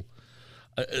people,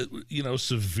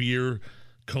 severe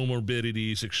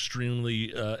comorbidities,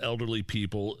 extremely elderly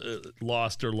people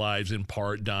lost their lives in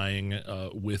part dying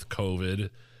with COVID.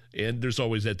 And there's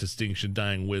always that distinction,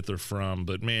 dying with or from.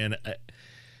 But, man,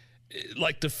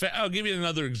 I'll give you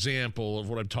another example of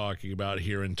what I'm talking about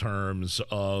here in terms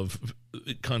of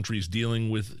countries dealing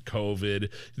with COVID,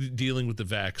 dealing with the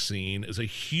vaccine. Is a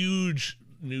huge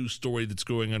news story that's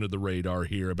going under the radar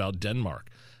here about Denmark.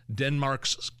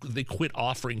 They quit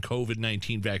offering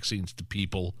COVID-19 vaccines to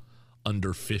people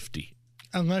under 50.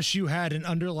 Unless you had an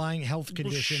underlying health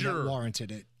condition that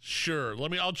warranted it. Sure.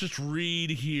 I'll just read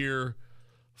here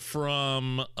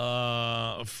from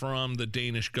the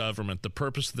Danish government. The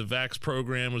purpose of the Vax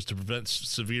program was to prevent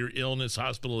severe illness,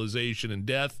 hospitalization, and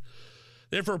death.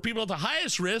 Therefore, people at the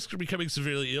highest risk of becoming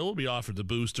severely ill will be offered the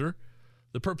booster.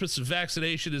 The purpose of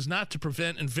vaccination is not to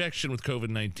prevent infection with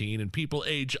COVID-19, and people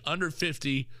age under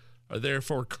 50 are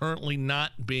therefore currently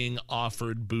not being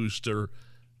offered booster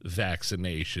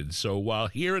vaccination. So while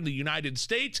here in the United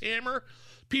States, Hammer,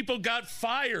 people got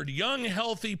fired, young,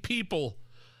 healthy people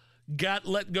got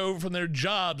let go from their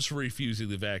jobs for refusing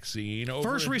the vaccine.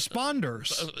 First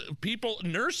responders.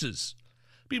 Nurses,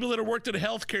 people that have worked in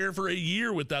healthcare for a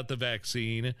year without the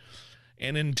vaccine.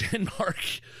 And in Denmark,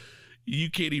 you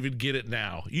can't even get it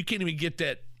now. You can't even get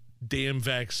that damn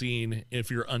vaccine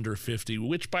if you're under 50,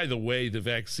 which, by the way, the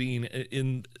vaccine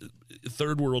in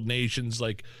third world nations,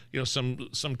 like,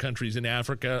 some countries in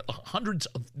Africa, hundreds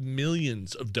of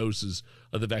millions of doses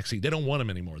of the vaccine. They don't want them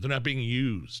anymore. They're not being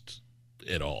used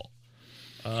at all.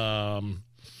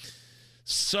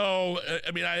 So,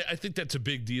 I think that's a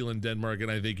big deal in Denmark, and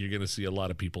I think you're going to see a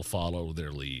lot of people follow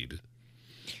their lead.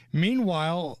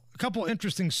 Meanwhile, a couple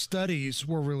interesting studies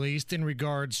were released in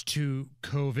regards to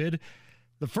COVID.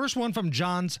 The first one from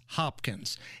Johns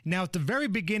Hopkins. Now, at the very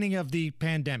beginning of the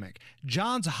pandemic,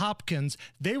 Johns Hopkins,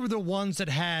 they were the ones that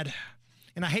had,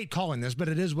 and I hate calling this, but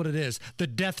it is what it is, the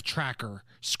death tracker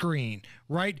screen,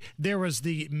 right? There was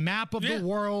the map of the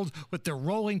world with the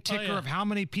rolling ticker of how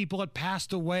many people had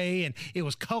passed away, and it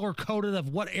was color-coded of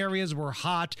what areas were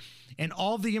hot, and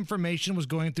all the information was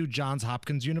going through Johns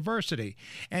Hopkins University.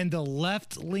 And the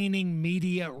left-leaning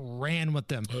media ran with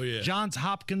them. Johns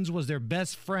Hopkins was their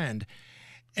best friend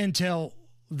until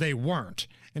they weren't.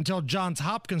 Until Johns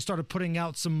Hopkins started putting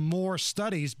out some more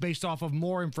studies based off of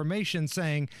more information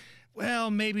saying, well,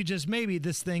 maybe, just maybe,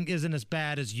 this thing isn't as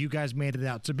bad as you guys made it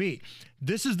out to be.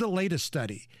 This is the latest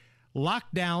study.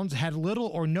 Lockdowns had little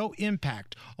or no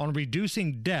impact on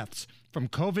reducing deaths from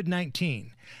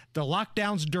COVID-19. The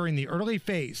lockdowns during the early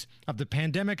phase of the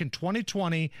pandemic in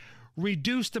 2020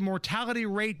 reduced the mortality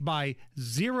rate by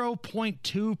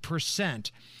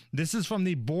 0.2%. This is from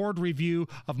the board review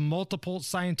of multiple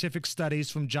scientific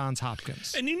studies from Johns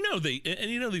Hopkins. And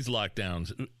these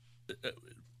lockdowns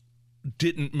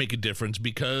didn't make a difference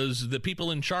because the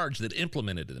people in charge that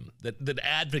implemented them, that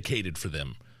advocated for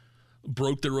them,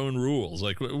 broke their own rules.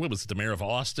 Like, what was it? The mayor of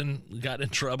Austin got in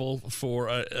trouble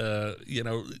for,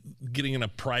 getting in a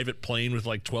private plane with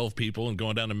like 12 people and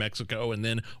going down to Mexico. And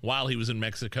then while he was in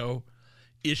Mexico,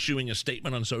 issuing a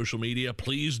statement on social media,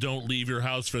 please don't leave your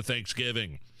house for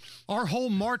Thanksgiving. Our whole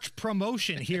March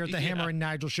promotion here at the Hammer and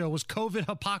Nigel Show was COVID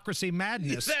hypocrisy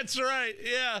madness. That's right.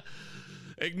 Yeah.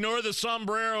 Ignore the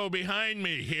sombrero behind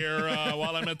me here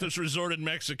while I'm at this resort in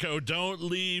Mexico. Don't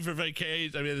leave for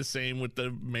vacation. The same with the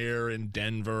mayor in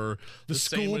Denver. The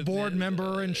school board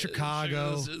member in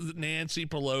Chicago. Nancy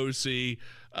Pelosi.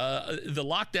 The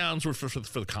lockdowns were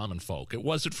for the common folk. It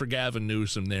wasn't for Gavin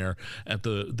Newsom there at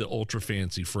the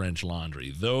ultra-fancy French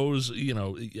Laundry. Those,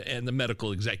 and the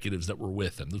medical executives that were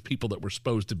with him, the people that were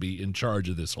supposed to be in charge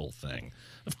of this whole thing.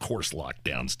 Of course,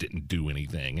 lockdowns didn't do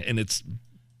anything. And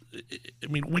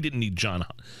we didn't need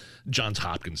Johns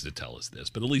Hopkins to tell us this,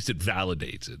 but at least it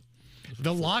validates it.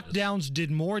 The lockdowns did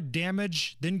more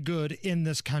damage than good in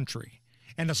this country.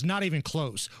 And it's not even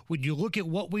close. When you look at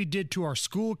what we did to our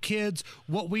school kids,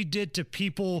 what we did to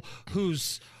people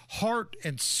whose heart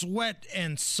and sweat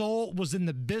and soul was in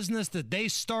the business that they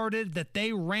started, that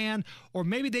they ran, or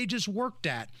maybe they just worked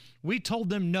at. We told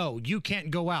them, no, you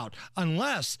can't go out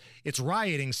unless it's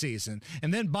rioting season.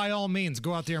 And then by all means,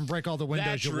 go out there and break all the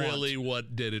windows you want. That's really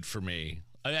what did it for me.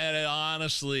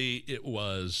 Honestly, it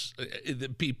was.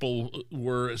 People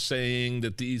were saying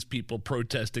that these people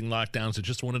protesting lockdowns that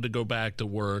just wanted to go back to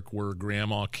work were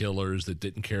grandma killers that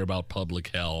didn't care about public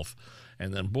health.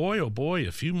 And then, boy, oh boy,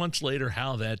 a few months later,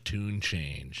 how that tune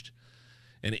changed.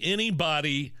 And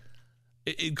anybody,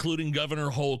 including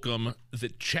Governor Holcomb,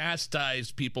 that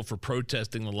chastised people for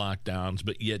protesting the lockdowns,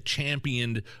 but yet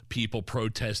championed people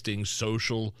protesting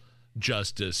social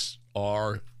justice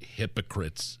are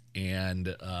hypocrites.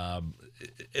 And I'm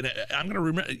going to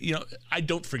remember, I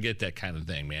don't forget that kind of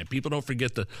thing, man. People don't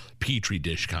forget the Petri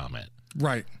dish comment.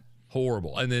 Right.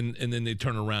 Horrible. And then they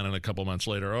turn around and a couple months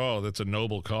later, oh, that's a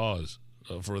noble cause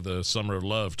for the Summer of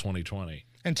Love 2020.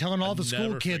 And telling all the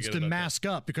school kids to mask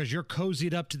up because you're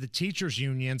cozied up to the teachers'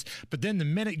 unions. But then the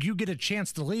minute you get a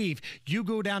chance to leave, you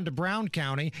go down to Brown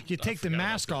County, you take the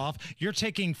mask off, you're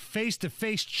taking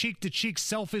face-to-face, cheek-to-cheek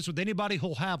selfies with anybody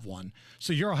who'll have one.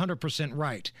 So you're 100%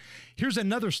 right. Here's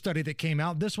another study that came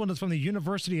out. This one is from the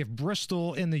University of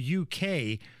Bristol in the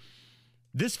UK.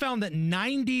 This found that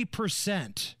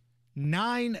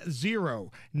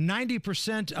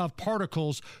 90% of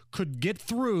particles could get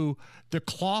through the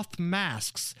cloth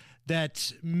masks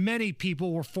that many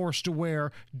people were forced to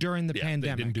wear during the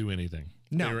pandemic. They didn't do anything.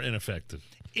 No. They were ineffective.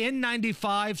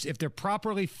 N95s, if they're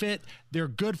properly fit, they're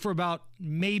good for about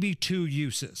maybe 2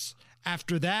 uses.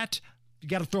 After that, you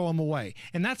got to throw them away.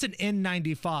 And that's an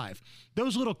N95.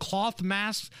 Those little cloth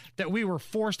masks that we were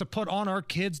forced to put on our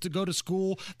kids to go to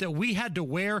school, that we had to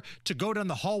wear to go down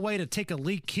the hallway to take a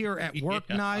leak here at work,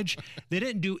 Nige, they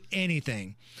didn't do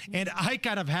anything. And I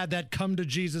kind of had that come to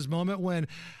Jesus moment when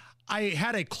I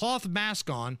had a cloth mask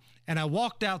on and I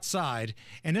walked outside,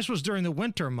 and this was during the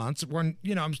winter months when,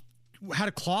 had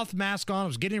a cloth mask on. I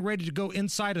was getting ready to go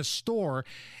inside a store,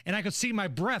 and I could see my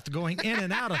breath going in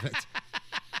and out of it.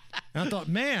 And I thought,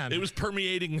 man, it was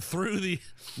permeating through the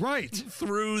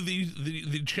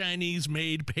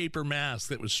Chinese-made paper mask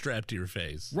that was strapped to your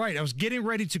face. Right. I was getting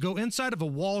ready to go inside of a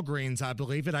Walgreens, I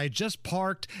believe it. I had just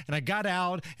parked, and I got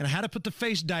out, and I had to put the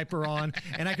face diaper on,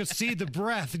 and I could see the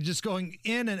breath just going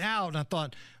in and out. And I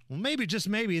thought, well, maybe, just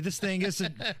maybe, this thing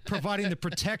isn't providing the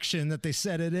protection that they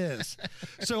said it is.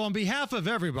 So on behalf of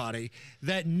everybody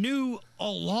that knew a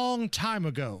long time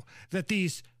ago that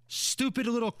these stupid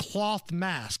little cloth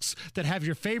masks that have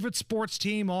your favorite sports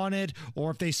team on it, or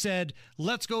if they said,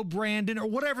 let's go Brandon, or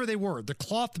whatever they were, the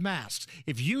cloth masks,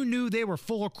 if you knew they were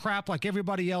full of crap like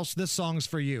everybody else, this song's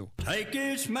for you. Take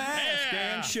this mask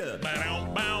and shove it.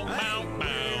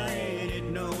 Ain't it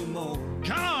no more.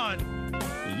 John!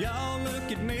 Y'all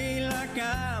look at me like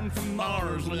I'm from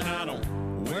Mars when I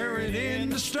don't wear it in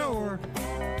the store.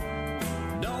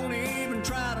 Don't even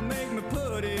try to make me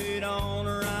put it on,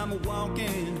 or I'm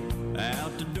walking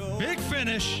out the door. Big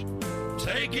Finish.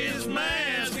 Take his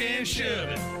mask and shove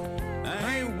it.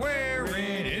 I ain't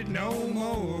wearing it no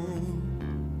more.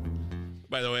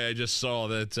 By the way, I just saw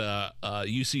that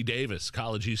UC Davis,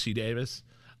 College UC Davis,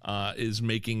 is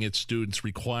making its students,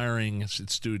 requiring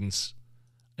its students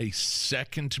a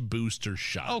second booster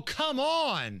shot. Oh, come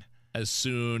on. As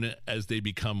soon as they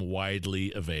become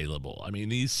widely available. I mean,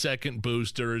 these second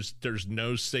boosters, there's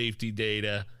no safety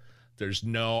data.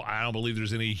 I don't believe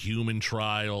there's any human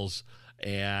trials.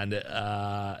 And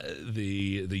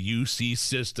the UC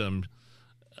system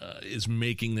is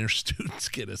making their students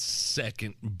get a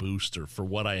second booster for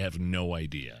what I have no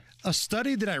idea. A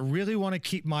study that I really want to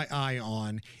keep my eye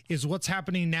on is what's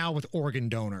happening now with organ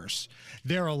donors.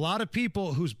 There are a lot of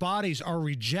people whose bodies are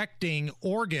rejecting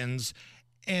organs,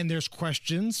 and there's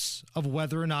questions of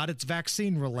whether or not it's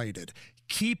vaccine related.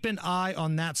 Keep an eye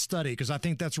on that study because I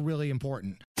think that's really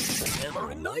important.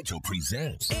 Hammer and Nigel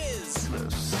presents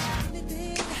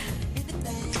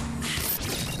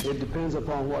It depends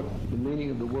upon what the meaning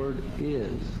of the word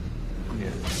is.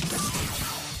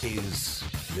 Is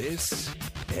this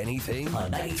anything? On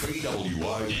 93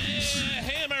 WIBC.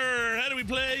 Hammer, how do we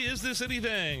play Is This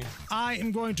Anything? I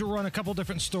am going to run a couple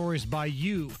different stories by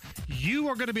you. You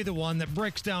are going to be the one that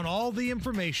breaks down all the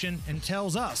information and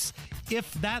tells us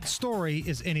if that story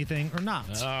is anything or not.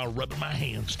 Rubbing my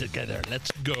hands together.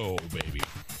 Let's go, baby.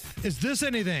 Is this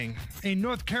anything? A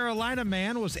North Carolina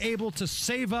man was able to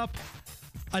save up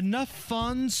enough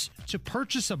funds to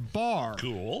purchase a bar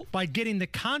by getting the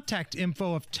contact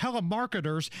info of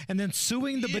telemarketers and then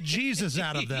suing the bejesus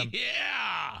out of them.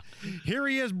 Yeah! Here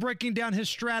he is breaking down his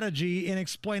strategy and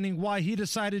explaining why he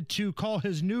decided to call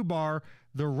his new bar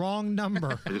the wrong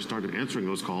number. I just started answering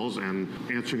those calls and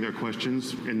answering their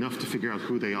questions enough to figure out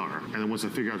who they are. And then once I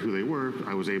figured out who they were,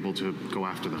 I was able to go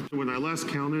after them. When I last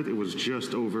counted, it was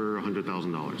just over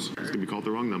 $100,000. It's going to be called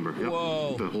the wrong number. Yep.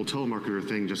 Whoa. The whole telemarketer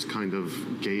thing just kind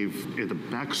of gave it a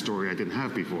backstory I didn't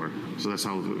have before. So that's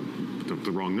how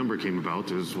the wrong number came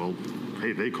about is, well,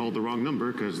 hey, they called the wrong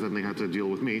number because then they had to deal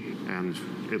with me, and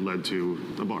it led to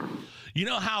a bar. You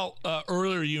know how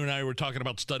earlier you and I were talking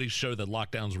about studies show that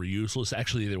lockdowns were useless?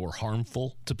 Actually, they were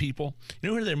harmful to people. You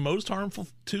know who they're most harmful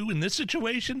to in this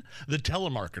situation? The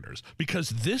telemarketers. Because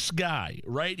this guy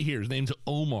right here, his name's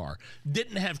Omar,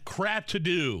 didn't have crap to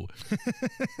do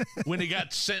when he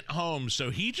got sent home. So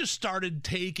he just started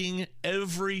taking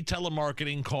every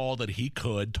telemarketing call that he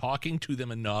could, talking to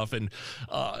them enough, and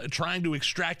trying to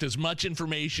extract as much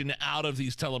information out of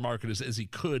these telemarketers as he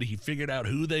could. He figured out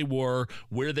who they were,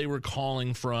 where they were calling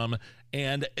from,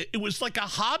 and it was like a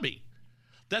hobby.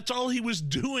 That's all he was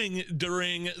doing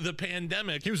during the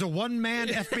pandemic. He was a one-man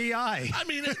FBI. I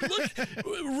mean,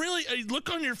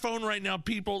 look on your phone right now,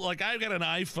 people. Like, I've got an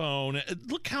iPhone.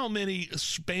 Look how many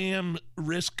spam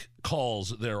risk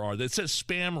calls there are. That says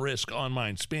spam risk on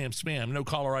mine. Spam, no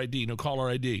caller ID, no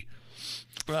caller ID.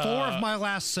 4 of my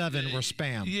last 7 were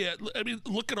spam. Yeah, I mean,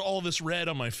 look at all this red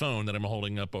on my phone that I'm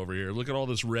holding up over here. Look at all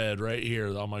this red right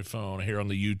here on my phone, here on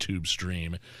the YouTube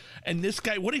stream. And this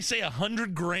guy, what did he say,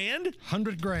 $100,000?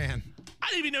 $100,000. I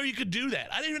didn't even know you could do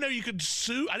that. I didn't even know you could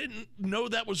sue. I didn't know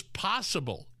that was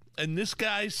possible. And this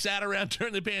guy sat around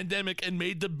during the pandemic and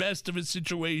made the best of his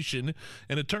situation.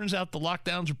 And it turns out the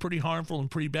lockdowns are pretty harmful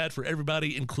and pretty bad for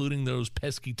everybody, including those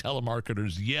pesky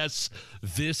telemarketers. Yes,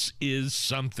 this is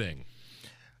something.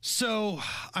 So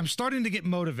I'm starting to get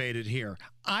motivated here.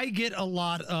 I get a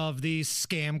lot of these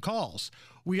scam calls.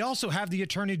 we also have the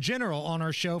Attorney General on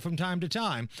our show from time to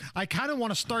time. I kind of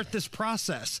want to start this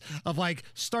process of like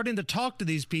starting to talk to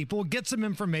these people, get some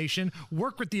information,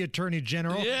 work with the Attorney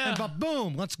General, and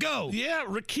boom, let's go. Yeah,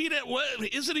 Rakita,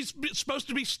 isn't he supposed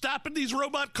to be stopping these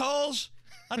robot calls?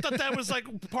 I thought that was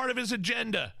like part of his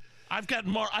agenda. I get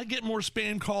more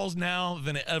spam calls now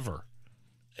than ever.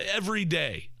 Every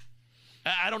day.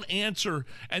 I don't answer.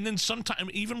 And then sometimes,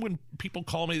 even when people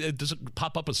call me, it doesn't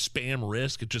pop up a spam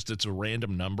risk. It's a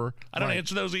random number. I don't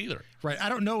answer those either. Right. I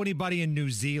don't know anybody in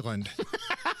New Zealand.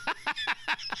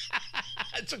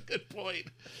 That's a good point.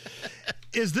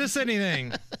 Is this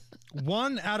anything?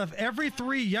 1 out of every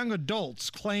 3 young adults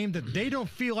claim that they don't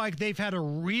feel like they've had a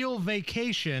real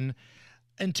vacation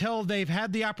until they've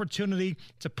had the opportunity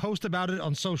to post about it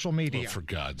on social media. Oh, for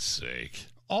God's sake.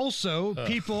 Also,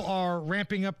 people are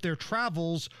ramping up their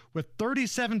travels, with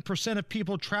 37% of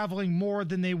people traveling more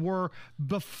than they were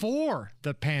before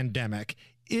the pandemic.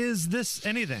 Is this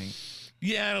anything?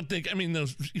 Yeah, I don't think. I mean,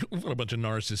 what a bunch of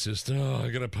narcissists. Oh, I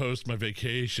got to post my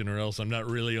vacation or else I'm not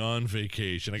really on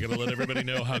vacation. I got to let everybody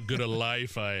know how good a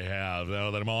life I have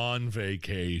now that I'm on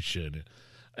vacation.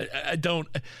 I don't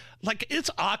like. It's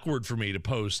awkward for me to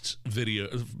post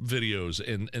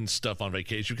videos and stuff on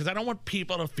vacation because I don't want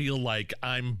people to feel like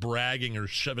I'm bragging or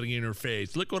shoving it in their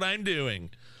face. Look what I'm doing.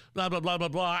 Blah blah blah blah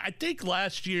blah. I think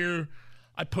last year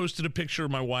I posted a picture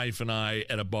of my wife and I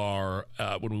at a bar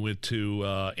when we went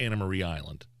to Anna Marie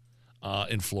Island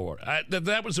in Florida.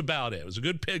 That was about it. It was a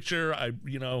good picture.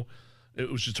 It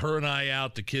was just her and I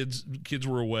out. The kids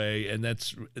were away, and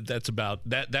that's about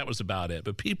that. That was about it.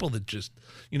 But people that just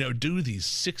do these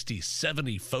 60,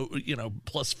 70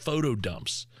 plus photo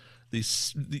dumps,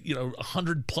 these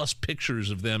 100 plus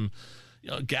pictures of them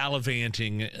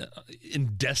gallivanting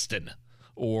in Destin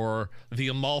or the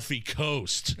Amalfi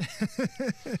Coast.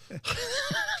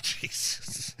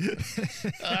 Jesus,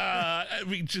 I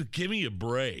mean, just give me a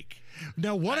break.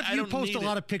 Now, what if you post a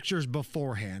lot of pictures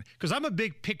beforehand? Because I'm a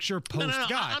big picture post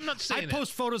guy. I'm not saying I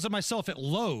post photos of myself at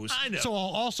Lowe's. I know. So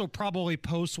I'll also probably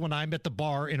post when I'm at the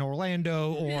bar in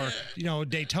Orlando or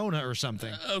Daytona or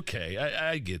something. Okay,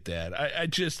 I get that. I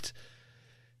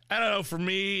don't know, for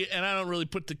me, and I don't really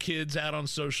put the kids out on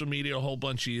social media a whole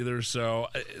bunch either. So,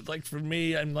 like, for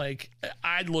me, I'm like,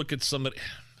 I'd look at somebody,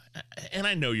 and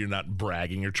I know you're not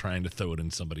bragging or trying to throw it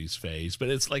in somebody's face, but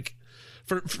it's like,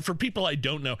 for people I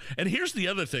don't know. And here's the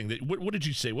other thing. What did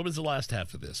you say? What was the last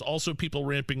half of this? Also, people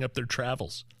ramping up their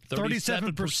travels.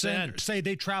 37% say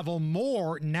they travel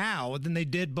more now than they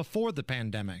did before the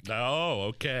pandemic.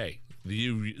 Oh, okay.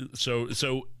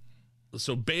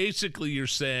 So basically you're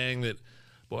saying that,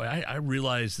 boy, I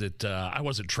realized that I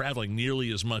wasn't traveling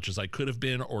nearly as much as I could have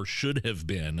been or should have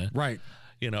been. Right.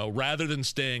 Rather than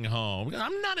staying home.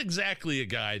 I'm not exactly a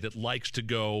guy that likes to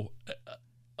go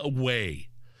away.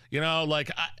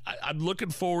 I'm looking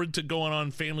forward to going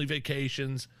on family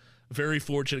vacations. Very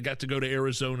fortunate. Got to go to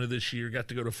Arizona this year. Got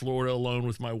to go to Florida alone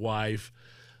with my wife.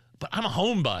 But I'm a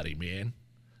homebody, man.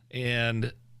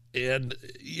 And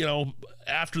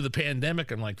after the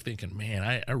pandemic, I'm like thinking, man,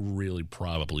 I really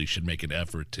probably should make an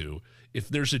effort to, if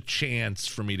there's a chance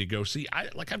for me to go see.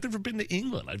 I've never been to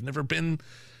England. I've never been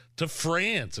to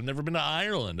France. I've never been to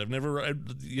Ireland. I've never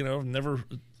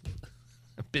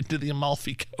been to the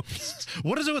Amalfi Coast.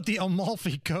 What is it with the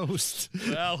Amalfi Coast?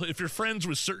 Well, if you're friends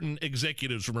with certain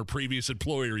executives from a previous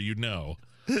employer, you know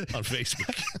on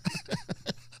Facebook.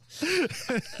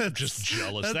 I'm just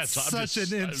jealous. That's such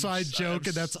an inside joke,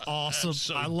 and that's awesome.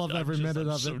 I love every minute of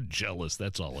it. I'm so jealous.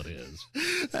 That's all it is.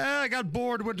 I got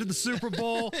bored, went to the Super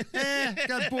Bowl.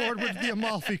 Got bored with the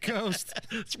Amalfi Coast.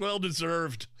 It's well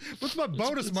deserved. What's my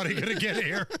bonus money going to get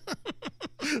here?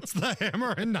 It's the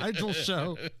Hammer and Nigel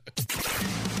Show. And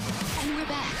we're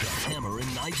back. The Hammer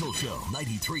and Nigel Show,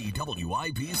 93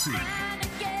 WIBC.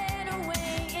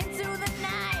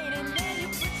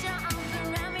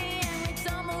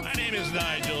 My name is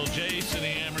Nigel. Jason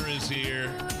Hammer is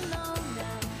here.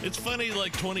 It's funny,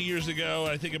 like 20 years ago,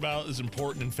 I think about as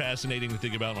important and fascinating to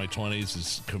think about in my 20s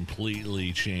is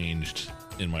completely changed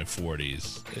in my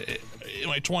 40s. In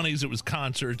my 20s, it was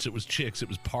concerts, it was chicks, it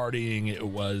was partying, it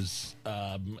was,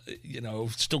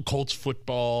 still Colts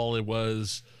football, it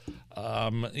was,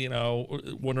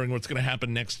 wondering what's going to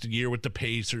happen next year with the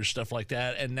Pacers, stuff like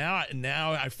that. And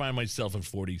now I find myself at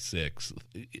 46.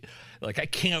 Like, I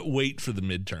can't wait for the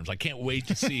midterms. I can't wait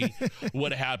to see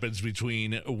what happens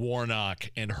between Warnock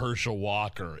and Herschel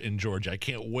Walker in Georgia. I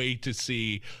can't wait to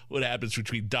see what happens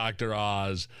between Dr.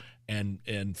 Oz and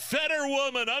Fetter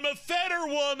Woman. I'm a Fetter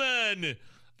Woman.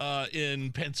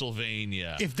 in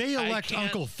Pennsylvania. If they elect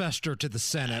Uncle Fester to the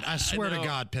Senate, I swear to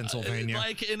God, Pennsylvania.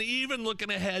 And even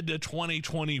looking ahead to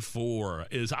 2024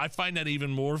 I find that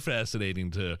even more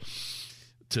fascinating to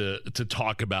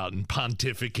talk about and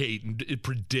pontificate and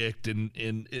predict and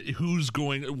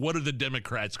what are the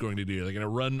Democrats going to do? Are they going to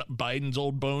run Biden's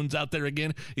old bones out there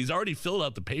again? He's already filled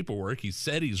out the paperwork. He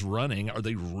said he's running. Are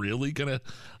they really going to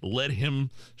let him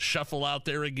shuffle out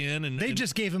there again? And they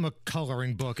just gave him a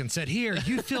coloring book and said, "Here,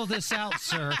 you fill this out,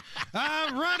 sir.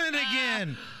 I'm running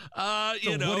again."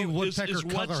 Woody Woodpecker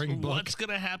coloring book. What's going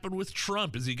to happen with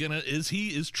Trump?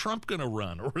 Is Trump going to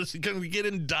run, or is he going to get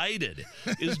indicted?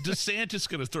 Is DeSantis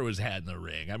going to throw his hat in the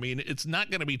ring? I mean, it's not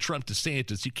going to be Trump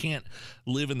DeSantis. You can't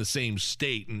live in the same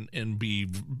state and be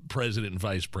president and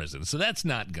vice president. So that's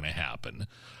not going to happen.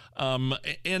 And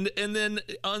then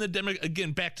on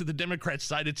again, back to the Democrat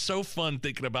side, it's so fun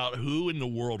thinking about who in the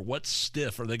world, what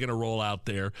stiff are they going to roll out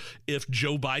there if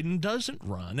Joe Biden doesn't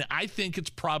run. I think it's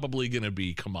probably going to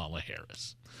be Kamala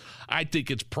Harris. I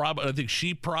think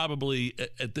she probably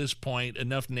at this point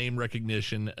enough name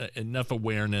recognition, enough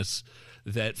awareness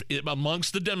that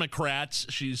amongst the Democrats,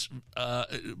 she's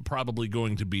probably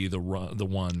going to be the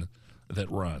one that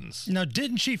runs. Now,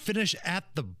 didn't she finish at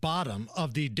the bottom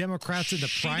of the Democrats in the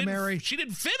primary? She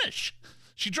didn't finish.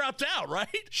 She dropped out, right?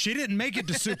 She didn't make it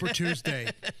to Super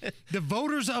Tuesday. The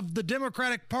voters of the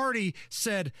Democratic Party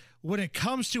said, when it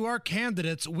comes to our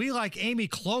candidates, we like Amy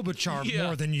Klobuchar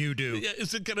more than you do. Yeah,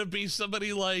 is it going to be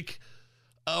somebody like,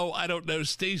 I don't know,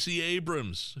 Stacey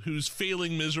Abrams, who's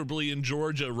failing miserably in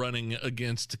Georgia running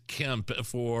against Kemp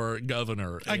for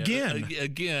governor?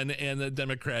 Again, and the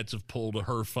Democrats have pulled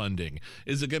her funding.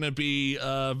 Is it going to be,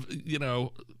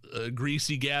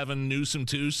 Greasy Gavin Newsom?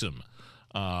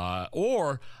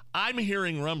 Or I'm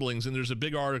hearing rumblings, and there's a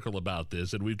big article about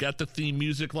this, and we've got the theme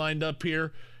music lined up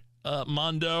here.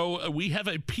 Mondo, we have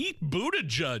a Pete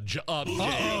Buttigieg update.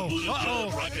 Uh-oh.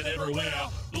 Rockin' everywhere.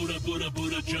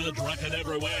 Buttigieg rockin'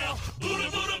 everywhere.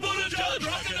 Buttigieg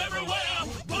rockin' everywhere.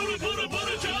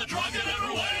 Buttigieg rockin'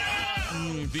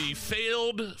 everywhere. The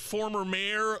failed former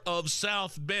mayor of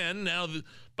South Bend, now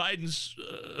Biden's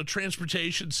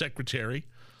transportation secretary.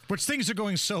 Which things are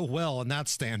going so well in that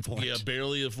standpoint. Yeah,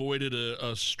 barely avoided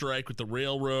a strike with the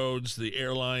railroads. The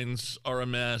airlines are a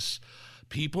mess.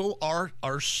 People are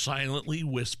silently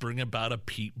whispering about a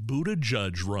Pete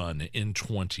Buttigieg run in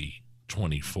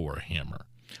 2024, Hammer.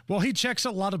 Well, he checks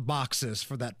a lot of boxes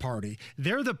for that party.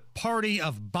 They're the party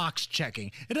of box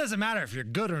checking. It doesn't matter if you're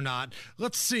good or not.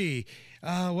 Let's see.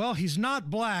 He's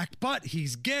not black, but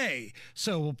he's gay.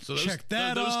 So we'll check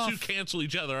that off. Those two cancel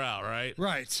each other out, right?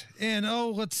 Right. And,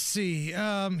 let's see.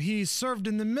 He served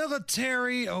in the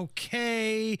military.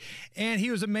 Okay. And he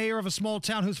was a mayor of a small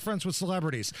town who's friends with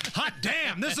celebrities. Hot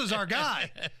damn, this is our guy.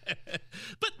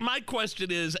 But my question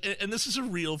is, and this is a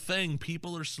real thing,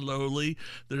 people are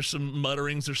there's some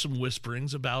mutterings, there's some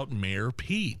whisperings about Mayor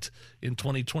Pete in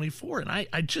 2024. And I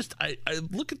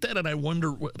look at that and I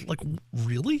wonder,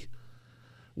 really?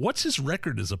 What's his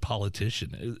record as a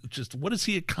politician? Just what has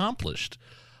he accomplished?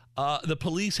 The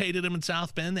police hated him in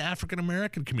South Bend. The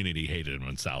African-American community hated him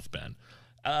in South Bend.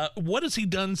 What has he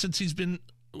done since he's been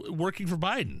working for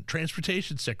Biden?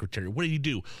 Transportation secretary. What did he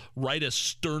do? Write a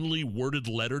sternly worded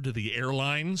letter to the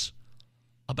airlines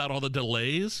about all the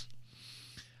delays?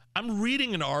 I'm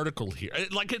reading an article here.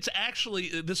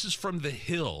 This is from The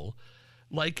Hill.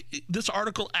 This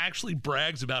article actually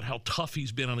brags about how tough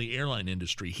he's been on the airline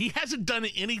industry. He hasn't done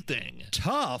anything.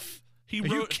 Tough? Are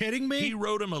you kidding me? He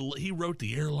wrote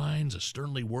the airlines a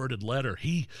sternly worded letter.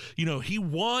 He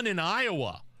won in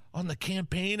Iowa on the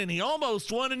campaign, and he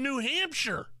almost won in New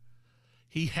Hampshire.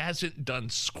 He hasn't done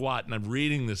squat, and I'm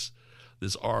reading this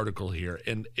article here,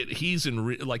 and he's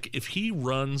if he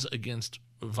runs against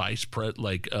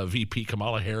VP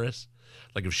Kamala Harris,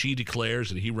 if she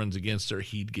declares and he runs against her,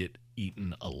 he'd get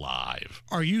eaten alive.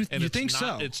 You think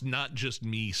so? It's not just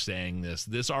me saying this.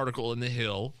 This article in The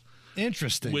Hill,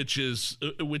 interesting, which is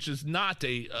not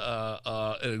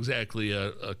exactly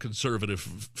a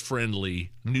conservative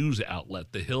friendly news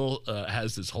outlet. The Hill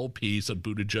has this whole piece on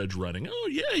Buttigieg running. Oh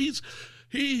yeah,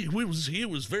 he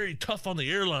was very tough on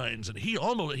the airlines, and he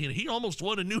almost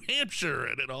won in New Hampshire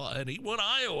and he won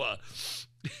Iowa.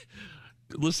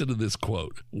 Listen to this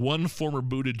quote. One former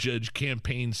Buttigieg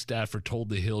campaign staffer told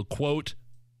The Hill, quote,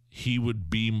 he would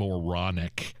be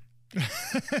moronic.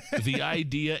 The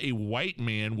idea a white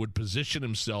man would position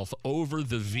himself over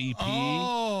the VP.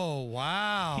 Oh,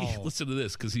 wow. Listen to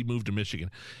this, because he moved to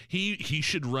Michigan. He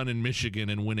should run in Michigan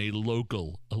and win a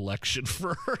local election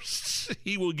first.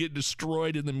 He will get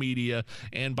destroyed in the media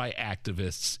and by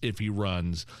activists if he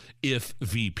runs, if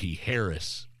VP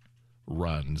Harris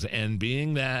runs. And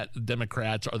being that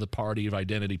Democrats are the party of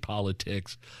identity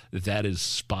politics, that is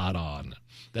spot on.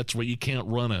 That's why you can't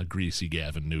run a greasy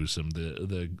Gavin Newsom,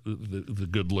 the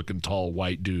good-looking, tall,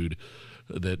 white dude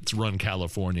that's run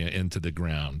California into the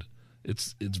ground.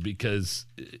 It's because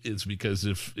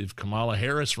if Kamala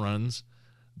Harris runs,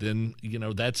 then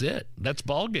that's it. That's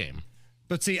ball game.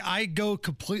 But see, I go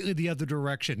completely the other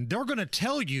direction. They're going to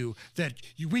tell you that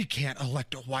we can't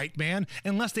elect a white man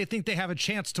unless they think they have a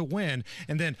chance to win.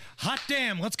 And then, hot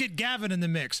damn, let's get Gavin in the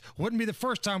mix. Wouldn't be the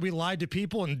first time we lied to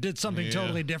people and did something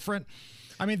totally different.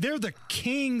 I mean, they're the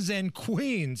kings and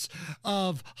queens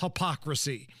of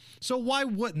hypocrisy. So why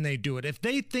wouldn't they do it? If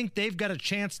they think they've got a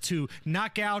chance to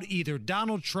knock out either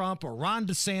Donald Trump or Ron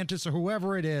DeSantis or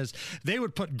whoever it is, they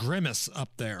would put Grimace up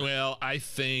there. Well, I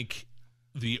think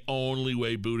the only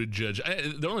way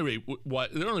Buttigieg, the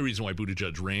only reason why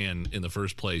Buttigieg ran in the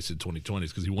first place in 2020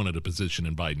 is because he wanted a position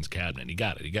in Biden's cabinet. He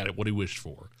got it. He got what he wished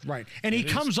for. Right. And he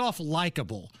comes off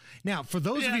likable. Now, for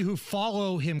those of you who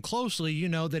follow him closely, you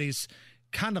know that he's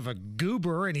kind of a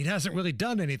goober and he hasn't really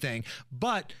done anything.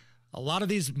 But a lot of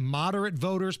these moderate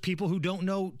voters, people who don't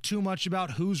know too much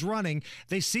about who's running,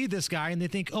 they see this guy and they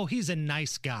think, oh, he's a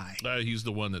nice guy. He's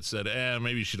the one that said,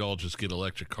 maybe you should all just get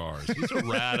electric cars. He's a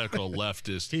radical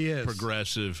leftist, he is.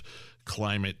 Progressive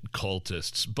climate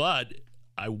cultist. But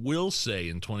I will say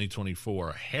in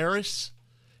 2024, Harris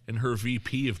and her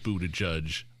VP of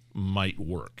Buttigieg might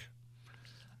work.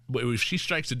 But if she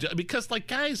strikes because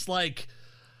guys like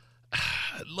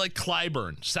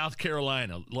Clyburn, South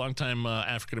Carolina, longtime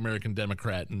African-American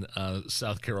Democrat in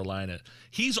South Carolina,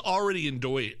 he's already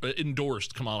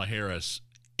endorsed Kamala Harris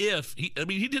he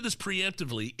did this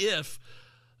preemptively if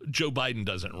Joe Biden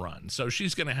doesn't run. So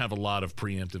she's going to have a lot of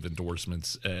preemptive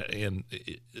endorsements in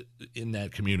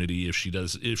that community if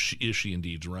she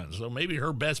indeed runs. So maybe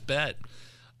her best bet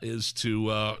is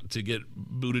to get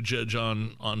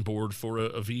Buttigieg on board for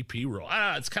a VP role.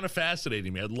 It's kind of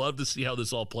fascinating me. I'd love to see how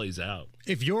this all plays out.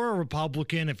 If you're a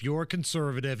Republican, if you're a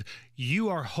conservative, you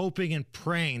are hoping and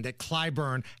praying that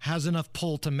Clyburn has enough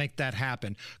pull to make that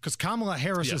happen, because Kamala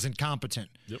Harris is incompetent.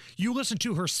 Yep. You listen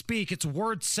to her speak, it's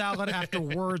word salad after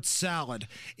word salad.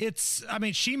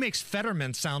 She makes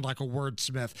Fetterman sound like a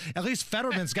wordsmith. At least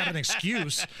Fetterman's got an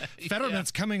excuse.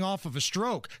 Fetterman's coming off of a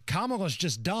stroke. Kamala's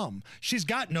just dumb. She's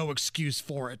got no excuse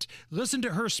for it. Listen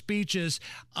to her speeches.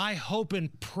 I hope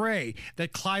and pray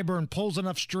that Clyburn pulls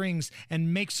enough strings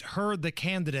and makes her the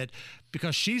candidate,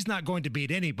 because she's not going to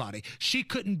beat anybody. She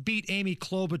couldn't beat Amy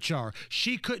Klobuchar.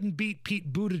 She couldn't beat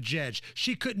Pete Buttigieg.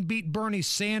 She couldn't beat Bernie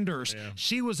Sanders. Yeah.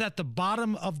 She was at the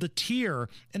bottom of the tier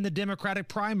in the Democratic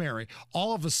primary.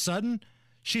 All of a sudden,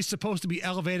 she's supposed to be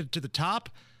elevated to the top.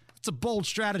 It's a bold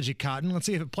strategy, Cotton. Let's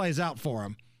see if it plays out for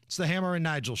him. It's the Hammer and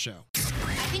Nigel Show. I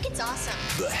think it's awesome.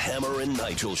 The Hammer and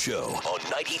Nigel Show on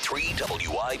 93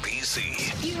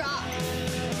 WIBC. You rock.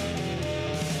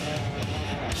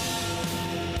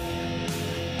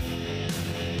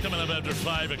 Coming up after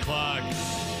 5 o'clock,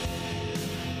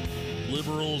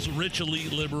 rich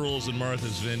elite liberals in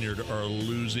Martha's Vineyard are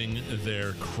losing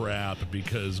their crap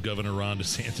because Governor Ron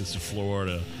DeSantis of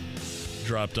Florida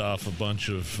dropped off a bunch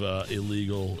of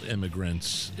illegal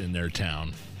immigrants in their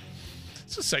town.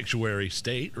 It's a sanctuary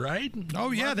state, right?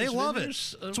 Oh, yeah, they love it.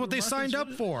 That's what they signed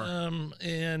up for.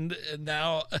 And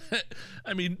now,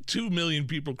 2 million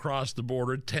people cross the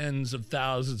border, tens of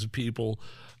thousands of people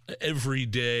every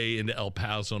day into El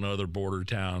Paso and other border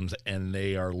towns, and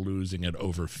they are losing at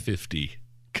over 50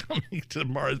 coming to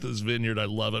Martha's Vineyard. I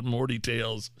love it. More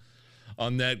details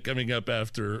on that coming up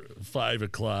after 5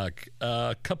 o'clock.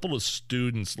 A couple of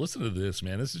students, listen to this,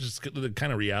 man. This is just the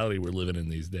kind of reality we're living in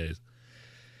these days.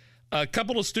 A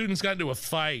couple of students got into a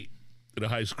fight at a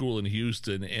high school in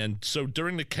Houston, and so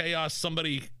during the chaos,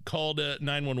 somebody called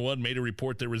 911, made a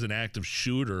report there was an active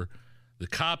shooter. The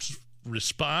cops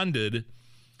responded.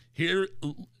 Here,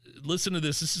 listen to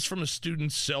this. This is from a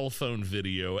student's cell phone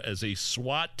video as a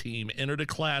SWAT team entered a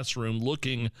classroom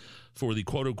looking for the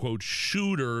quote-unquote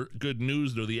shooter. Good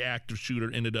news, though, the active shooter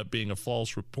ended up being a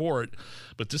false report.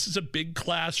 But this is a big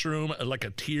classroom, like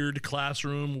a tiered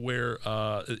classroom where,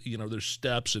 there's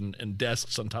steps and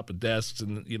desks on top of desks,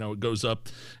 and, it goes up.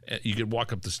 You can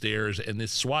walk up the stairs, and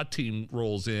this SWAT team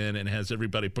rolls in and has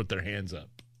everybody put their hands up.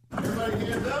 Everybody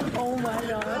hands up. Oh, my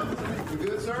God. You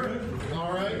good, sir?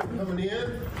 All right. Coming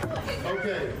in.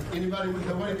 Okay.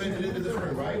 Nobody made it into this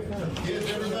room, right? Yes,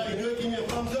 everybody good? Give me a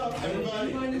thumbs up.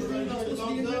 Everybody give me a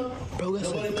thumbs up.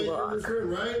 Nobody made it in this room,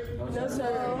 right? No, sir.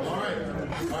 All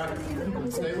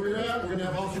right. Stay where you're at. We're going to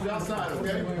have officers outside,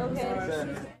 okay?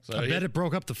 Okay. I bet it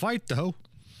broke up the fight, though.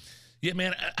 Yeah,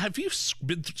 man. Have you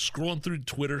been scrolling through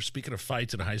Twitter? Speaking of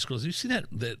fights in high schools, have you seen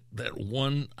that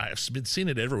one? I've been seeing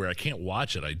it everywhere. I can't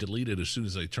watch it. I delete it as soon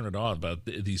as I turn it off. About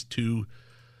these two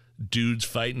dudes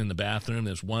fighting in the bathroom.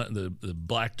 There's one, the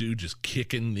black dude just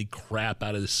kicking the crap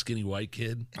out of the skinny white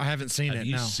kid. I haven't seen it. Have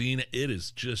you seen it? It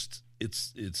is just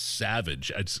it's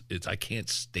savage. It's I can't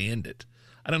stand it.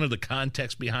 I don't know the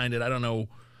context behind it. I don't know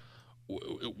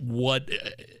what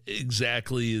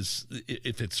exactly is,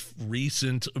 if it's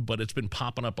recent, but it's been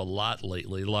popping up a lot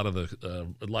lately. A lot of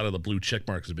the blue check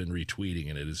marks have been retweeting,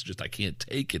 and it is just, I can't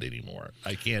take it anymore.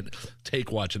 I can't take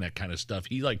watching that kind of stuff.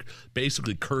 He like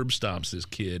basically curb stomps this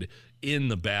kid in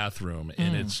the bathroom,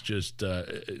 and it's just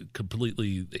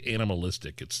completely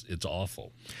animalistic. It's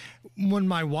awful. When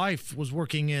my wife was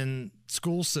working in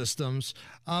school systems,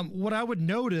 what I would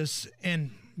notice,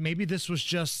 and maybe this was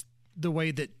just the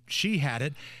way that she had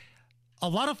it, a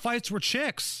lot of fights were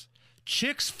chicks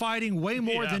fighting way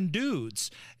more than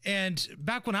dudes. And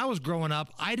back when I was growing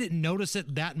up, I didn't notice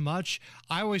it that much.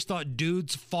 I always thought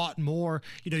dudes fought more.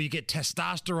 You know, you get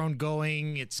testosterone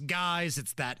going, it's guys,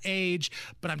 it's that age.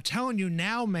 But I'm telling you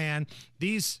now, man,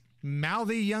 these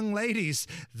mouthy young ladies,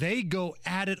 they go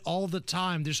at it all the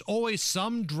time. There's always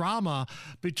some drama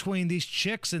between these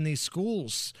chicks in these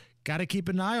schools. Got to keep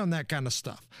an eye on that kind of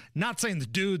stuff. Not saying the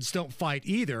dudes don't fight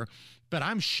either, but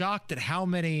I'm shocked at how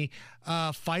many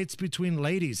fights between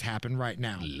ladies happen right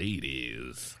now.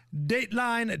 Ladies.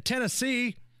 Dateline,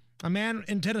 Tennessee. A man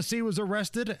in Tennessee was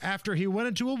arrested after he went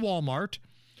into a Walmart,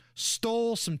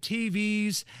 stole some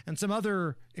TVs and some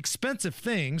other expensive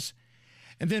things,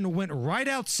 and then went right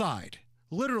outside,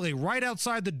 literally right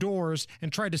outside the doors,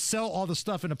 and tried to sell all the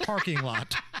stuff in a parking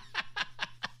lot.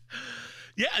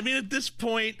 Yeah, I mean, at this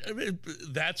point,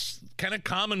 that's kind of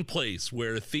commonplace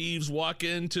where thieves walk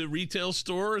into retail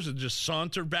stores and just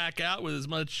saunter back out with as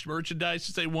much merchandise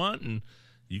as they want, and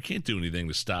you can't do anything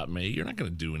to stop me. You're not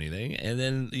going to do anything. And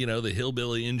then, you know, the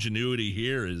hillbilly ingenuity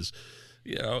here is,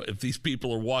 you know, if these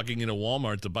people are walking into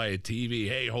Walmart to buy a TV,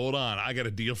 hey, hold on, I got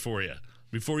a deal for you.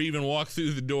 Before you even walk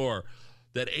through the door,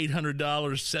 that $800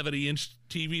 70-inch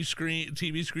TV screen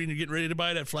you're getting ready to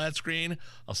buy, that flat screen,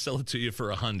 I'll sell it to you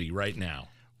for $100 right now.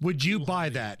 Would you buy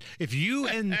that? If you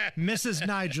and Mrs.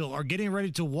 Nigel are getting ready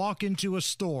to walk into a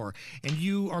store and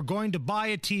you are going to buy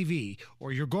a TV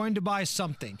or you're going to buy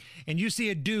something and you see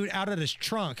a dude out of his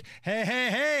trunk,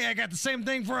 hey, I got the same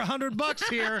thing for $100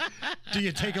 here. Do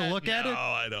you take a look at it? No,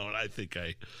 I don't. I think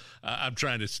I'm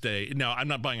trying to stay. No, I'm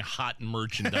not buying hot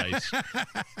merchandise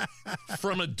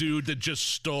from a dude that just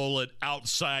stole it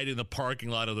outside in the parking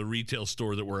lot of the retail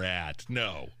store that we're at.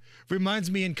 No.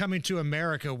 Reminds me in Coming to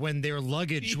America when their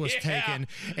luggage was taken,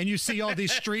 and you see all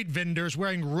these street vendors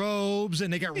wearing robes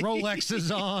and they got Rolexes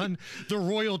on, the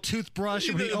royal toothbrush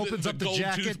when he opens up the gold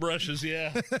jacket. Toothbrushes,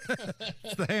 yeah.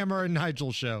 It's the Hammer and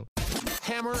Nigel Show.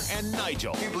 Hammer and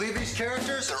Nigel. Can you believe these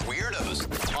characters are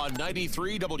weirdos? On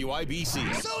 93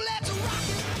 WIBC. So let's rock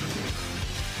it!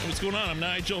 What's going on? I'm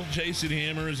Nigel. Jason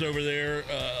Hammer is over there.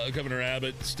 Governor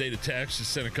Abbott, state of Texas,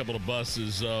 sent a couple of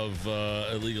buses of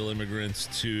illegal immigrants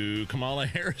to Kamala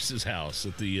Harris's house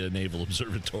at the Naval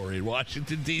Observatory in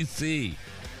Washington, D.C.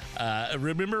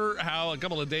 Remember how a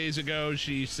couple of days ago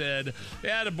she said,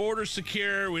 yeah, the border's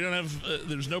secure. We don't have,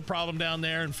 there's no problem down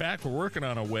there. In fact, we're working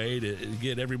on a way to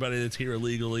get everybody that's here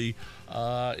illegally,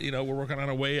 we're working on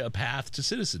a path to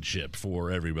citizenship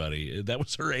for everybody. That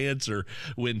was her answer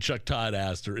when Chuck Todd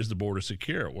asked her, is the border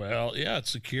secure? Well, yeah, it's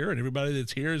secure, and everybody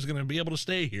that's here is going to be able to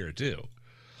stay here, too.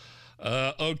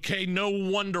 Okay, no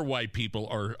wonder why people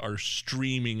are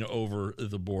streaming over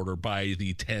the border by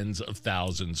the tens of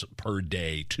thousands per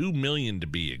day. 2 million to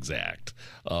be exact,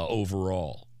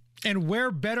 overall. And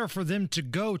where better for them to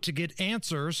go to get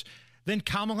answers than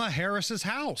Kamala Harris's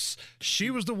house?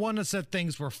 She was the one that said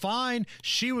things were fine.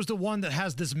 She was the one that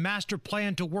has this master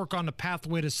plan to work on the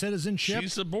pathway to citizenship.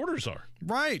 She's the border czar.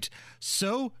 Right.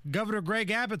 So Governor Greg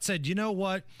Abbott said, you know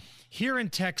what? Here in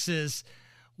Texas,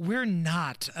 we're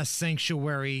not a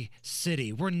sanctuary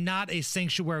city. We're not a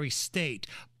sanctuary state.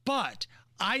 But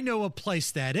I know a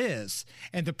place that is,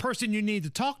 and the person you need to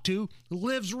talk to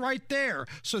lives right there.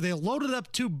 So they loaded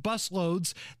up 2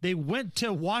 busloads. They went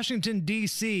to Washington,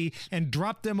 D.C., and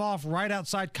dropped them off right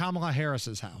outside Kamala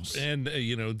Harris's house. And,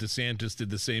 DeSantis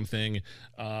did the same thing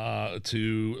with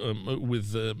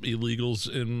illegals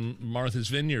in Martha's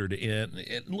Vineyard. And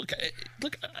look,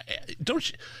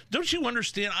 don't you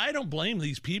understand? I don't blame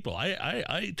these people.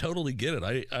 I totally get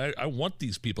it. I want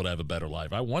these people to have a better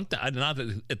life. I want that, not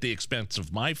at the expense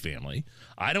of my family.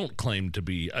 I don't claim to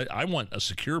be, I want a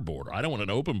secure border. I don't want an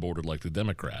open border like the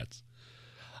Democrats.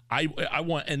 I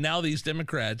want, and now these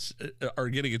Democrats are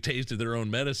getting a taste of their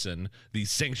own medicine. These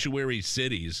sanctuary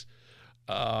cities,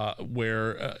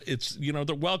 where it's,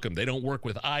 they're welcome. They don't work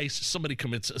with ICE. Somebody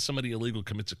illegal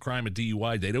commits a crime, a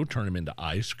DUI. They don't turn them into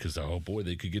ICE because, oh boy,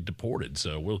 they could get deported.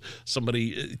 So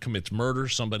somebody commits murder,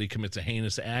 somebody commits a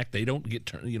heinous act. They don't get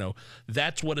turned.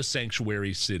 That's what a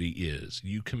sanctuary city is.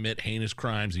 You commit heinous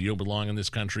crimes, you don't belong in this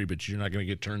country, but you're not going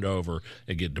to get turned over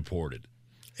and get deported.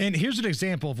 And here's an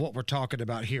example of what we're talking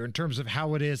about here in terms of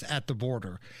how it is at the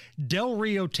border. Del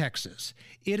Rio, Texas.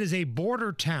 It is a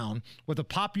border town with a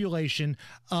population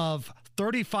of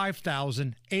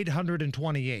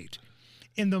 35,828.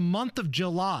 In the month of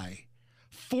July,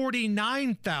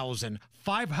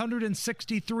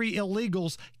 49,563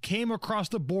 illegals came across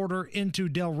the border into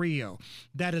Del Rio.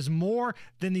 That is more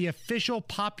than the official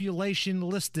population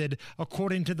listed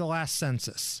according to the last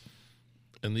census.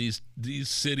 And these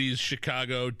cities,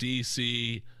 Chicago,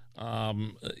 D.C.,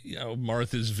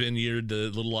 Martha's Vineyard,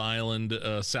 the little island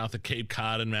south of Cape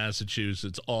Cod in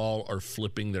Massachusetts, all are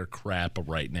flipping their crap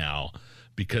right now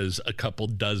because a couple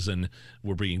dozen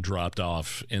were being dropped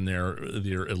off in their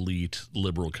elite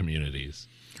liberal communities.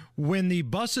 When the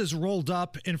buses rolled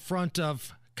up in front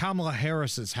of Kamala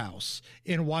Harris's house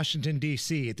in Washington,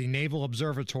 D.C. at the Naval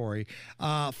Observatory,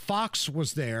 Fox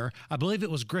was there. I believe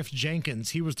it was Griff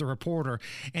Jenkins. He was the reporter,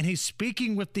 and he's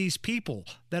speaking with these people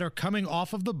that are coming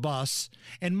off of the bus.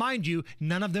 And mind you,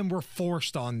 none of them were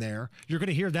forced on there. You're going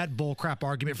to hear that bullcrap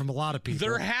argument from a lot of people.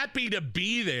 They're happy to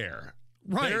be there.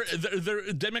 Right.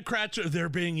 They're Democrats they're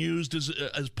being used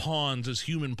as pawns, as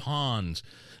human pawns.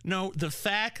 No, the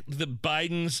fact that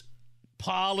Biden's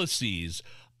policies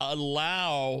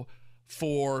allow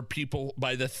for people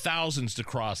by the thousands to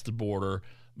cross the border,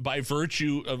 by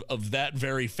virtue of that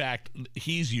very fact,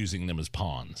 he's using them as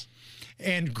pawns.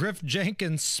 And Griff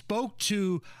Jenkins spoke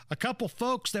to a couple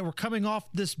folks that were coming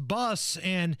off this bus,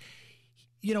 and,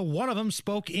 one of them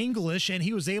spoke English, and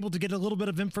he was able to get a little bit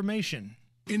of information.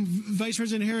 And Vice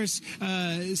President Harris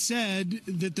said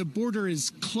that the border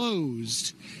is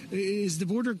closed. Is the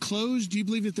border closed? Do you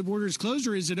believe that the border is closed,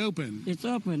 or is it open? It's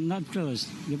open, not closed.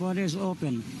 The border is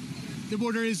open. The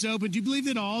border is open. Do you believe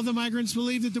that all the migrants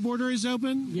believe that the border is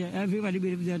open? Yeah, everybody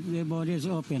believes that the border is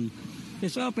open.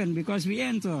 It's open because we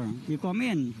enter, we come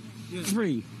in,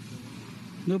 free,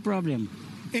 no problem.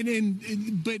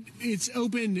 But it's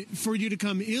open for you to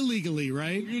come illegally,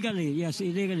 right? Illegally, yes,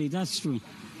 illegally. That's true.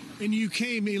 And you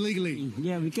came illegally?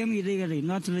 Yeah, we came illegally,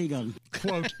 not legal.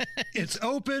 Quote, it's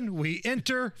open, we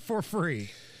enter for free.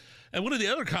 And one of the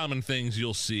other common things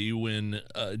you'll see when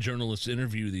journalists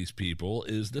interview these people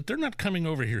is that they're not coming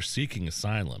over here seeking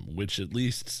asylum, which at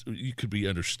least you could be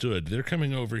understood. They're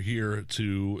coming over here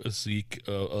to seek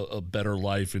a better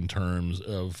life in terms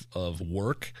of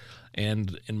work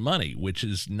and money, which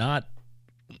is not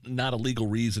a legal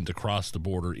reason to cross the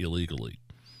border illegally.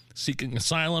 Seeking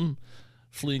asylum,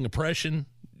 fleeing oppression,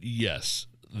 yes,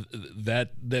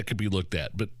 that could be looked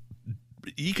at. But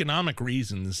economic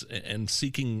reasons and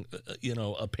seeking,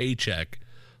 a paycheck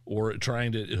or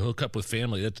trying to hook up with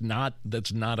family, that's not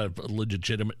a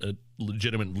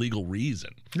legitimate legal reason.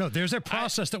 No, there's a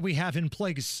process that we have in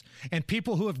place, and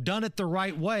people who have done it the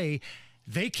right way,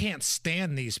 they can't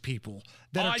stand these people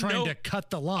that are trying to cut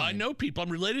the line. I know people. I'm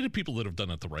related to people that have done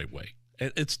it the right way.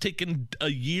 It's taken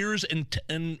years and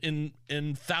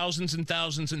thousands and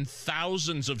thousands and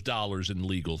thousands of dollars in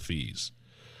legal fees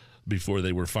before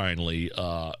they were finally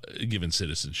given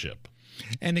citizenship.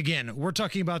 And again, we're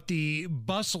talking about the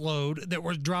busload that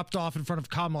was dropped off in front of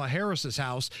Kamala Harris's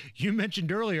house. You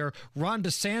mentioned earlier, Ron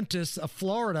DeSantis of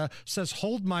Florida says,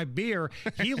 hold my beer.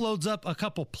 He loads up a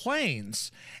couple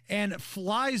planes and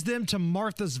flies them to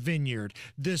Martha's Vineyard,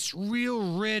 this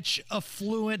real rich,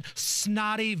 affluent,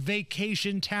 snotty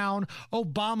vacation town.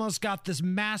 Obama's got this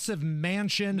massive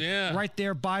mansion right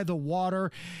there by the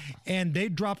water, and they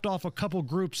dropped off a couple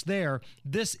groups there.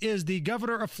 This is the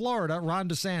governor of Florida, Ron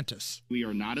DeSantis. We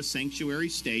are not a sanctuary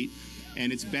state,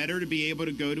 and it's better to be able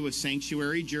to go to a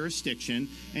sanctuary jurisdiction.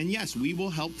 And yes, we will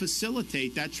help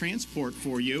facilitate that transport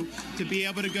for you to be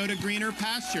able to go to greener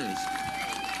pastures.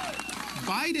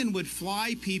 Biden would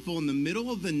fly people in the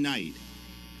middle of the night,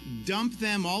 dump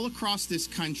them all across this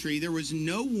country. There was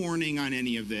no warning on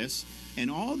any of this. And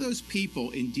all those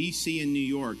people in D.C. and New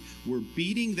York were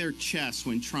beating their chests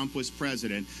when Trump was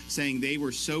president, saying they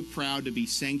were so proud to be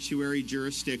sanctuary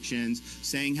jurisdictions,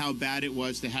 saying how bad it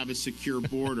was to have a secure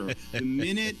border. The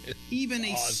minute even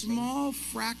a small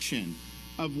fraction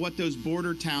of what those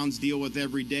border towns deal with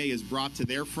every day is brought to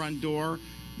their front door,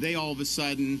 they all of a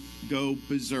sudden go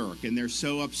berserk, and they're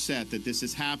so upset that this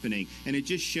is happening. And it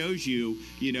just shows you,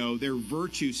 their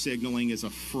virtue signaling is a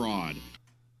fraud.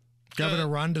 Governor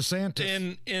Ron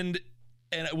DeSantis. And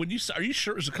when are you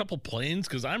sure there's a couple planes?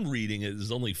 Because I'm reading it,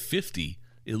 there's only 50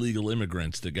 illegal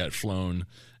immigrants that got flown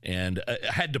and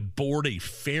had to board a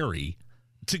ferry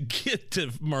to get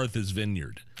to Martha's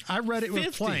Vineyard. I read it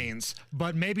with planes,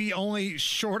 but maybe only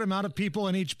short amount of people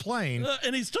in each plane.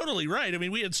 And he's totally right. I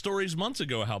mean, we had stories months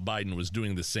ago how Biden was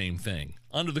doing the same thing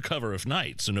under the cover of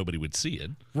night so nobody would see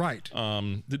it. Right.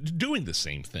 Doing the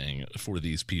same thing for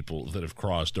these people that have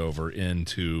crossed over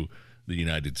into the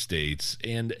United States.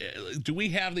 And do we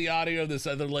have the audio of this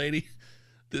other lady?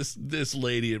 This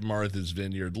lady at Martha's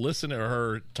Vineyard. Listen to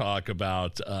her talk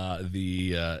about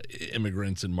the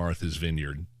immigrants in Martha's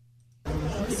Vineyard.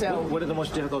 So, what are the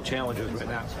most difficult challenges right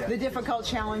now? The difficult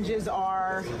challenges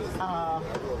are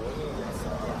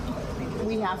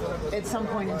we have, at some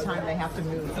point in time, they have to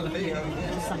move from here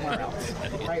to somewhere else,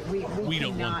 right? We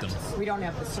don't want them. We don't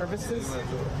have the services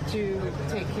to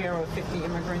take care of 50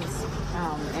 immigrants,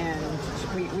 and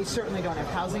we certainly don't have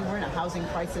housing. We're in a housing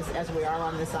crisis as we are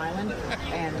on this island,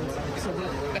 and so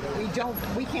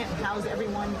we can't house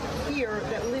everyone here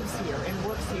that lives here and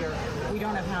works here. We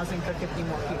don't have housing for 50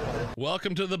 more people.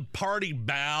 Become to the party,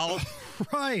 Bal.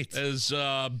 Right. As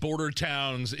border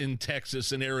towns in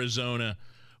Texas and Arizona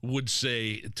would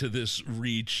say to this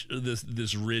rich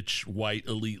white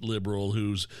elite liberal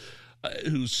whose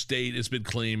state has been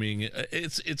claiming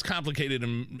it's complicated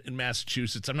in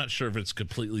Massachusetts. I'm not sure if it's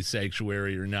completely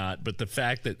sanctuary or not, but the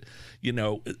fact that,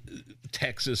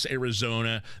 Texas,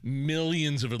 Arizona,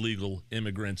 millions of illegal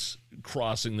immigrants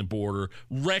crossing the border,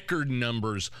 record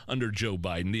numbers under Joe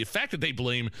Biden. The fact that they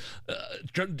blame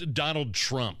Donald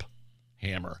Trump.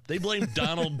 Hammer. They blame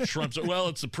Donald Trump. Well,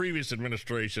 it's the previous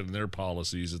administration and their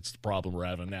policies. It's the problem we're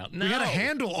having now. We had a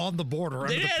handle on the border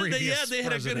under the previous they had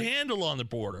president. a good handle on the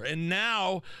border. And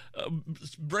now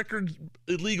record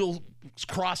illegal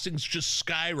crossings just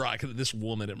skyrocketed. This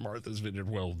woman at Martha's Vineyard,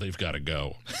 well, they've got to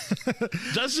go.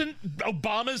 Doesn't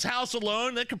Obama's house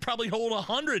alone, that could probably hold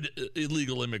 100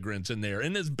 illegal immigrants in there,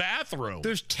 in this bathroom.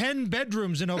 There's 10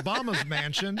 bedrooms in Obama's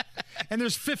mansion, and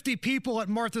there's 50 people at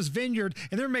Martha's Vineyard,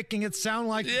 and they're making it sound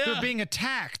like they're being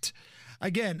attacked.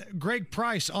 Again, Greg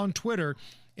Price on Twitter.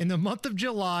 In the month of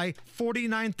July,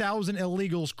 49,000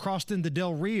 illegals crossed into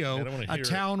Del Rio, a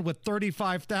town with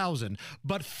 35,000.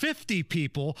 But 50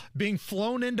 people being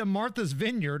flown into Martha's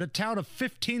Vineyard, a town of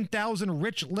 15,000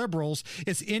 rich liberals,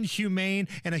 is inhumane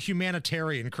and a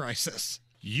humanitarian crisis.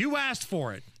 You asked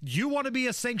for it. You want to be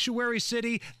a sanctuary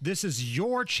city? This is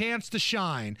your chance to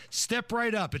shine. Step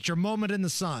right up. It's your moment in the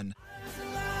sun.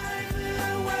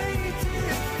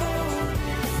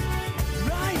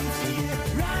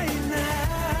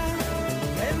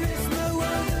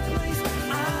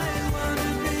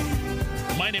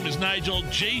 My name is Nigel.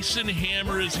 Jason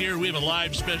Hammer is here. We have a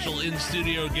live special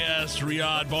in-studio guest,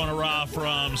 Riyadh Bonara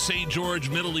from St. George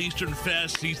Middle Eastern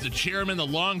Fest. He's the chairman, the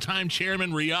longtime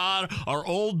chairman. Riyadh, our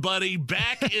old buddy,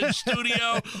 back in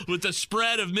studio with the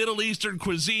spread of Middle Eastern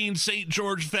cuisine. St.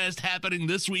 George Fest happening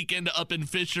this weekend up in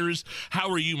Fishers. How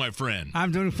are you, my friend?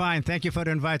 I'm doing fine. Thank you for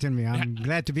inviting me. I'm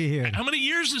glad to be here. How many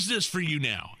years is this for you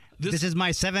now? This is my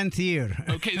 7th year.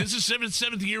 Okay, this is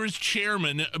seventh year as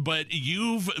chairman, but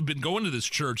you've been going to this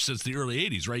church since the early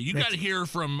 80s, right? You got here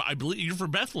from, I believe, you're from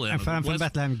Bethlehem. I'm from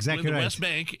Bethlehem, exactly the right. West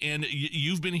Bank, and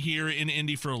you've been here in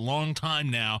Indy for a long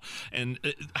time now. And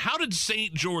how did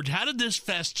St. George, how did this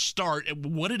fest start?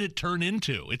 What did it turn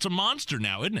into? It's a monster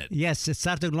now, isn't it? Yes, it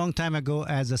started a long time ago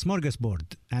as a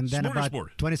smorgasbord. And then about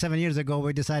 27 years ago,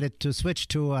 we decided to switch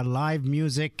to live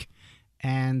music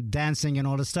and dancing and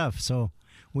all the stuff. So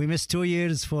we missed 2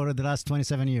 years for the last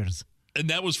 27 years. And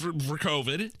that was for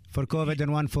COVID? For COVID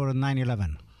and one for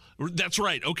 9/11. That's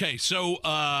right. Okay, so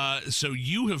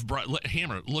you have brought,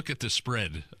 Hammer, look at the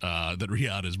spread that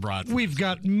Riyadh has brought. We've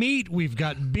got meat, we've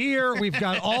got beer, we've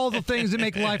got all the things that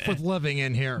make life worth living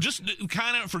in here. Just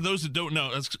kind of for those that don't know,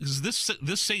 because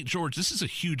this St. George, this is a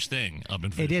huge thing up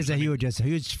in Fishers. It's a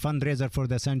huge fundraiser for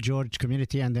the St. George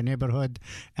community and the neighborhood.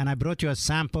 And I brought you a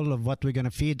sample of what we're going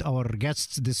to feed our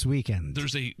guests this weekend.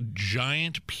 There's a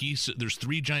giant piece, there's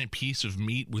 3 giant pieces of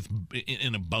meat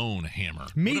in a bone, Hammer.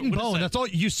 Meat and bone, that's all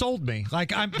you sold me.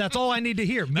 That's all I need to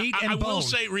hear. Meat and bone. I will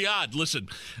say, Riyadh, listen,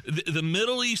 the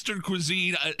Middle Eastern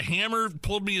cuisine, Hammer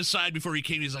pulled me aside before he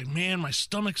came. He's like, man, my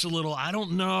stomach's a little, I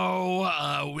don't know.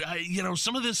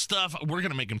 Some of this stuff, we're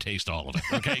going to make him taste all of it,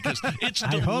 okay? Because it's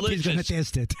delicious. I hope he's going to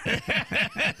taste it.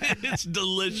 It's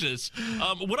delicious.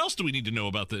 What else do we need to know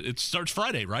about it starts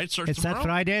Friday, right? It starts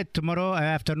Friday, tomorrow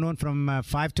afternoon from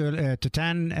 5 to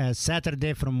 10,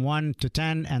 Saturday from 1 to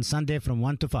 10, and Sunday from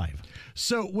 1 to 5.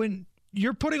 So when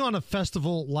you're putting on a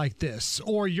festival like this,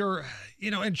 or you're,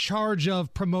 in charge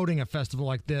of promoting a festival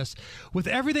like this, with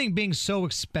everything being so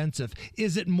expensive,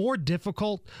 is it more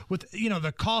difficult with,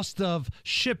 the cost of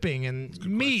shipping and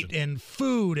meat and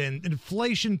food and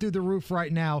inflation through the roof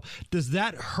right now? Does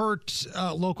that hurt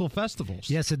local festivals?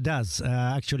 Yes, it does.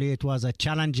 Actually, it was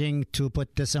challenging to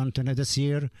put this on this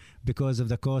year because of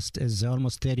the cost is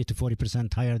almost 30 to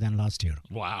 40% higher than last year.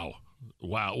 Wow.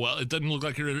 Well, it doesn't look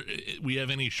like we have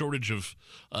any shortage of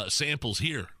samples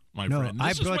here, my friend. No,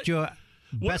 I brought you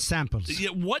best samples. Yeah,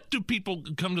 what do people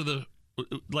come to the,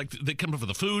 they come for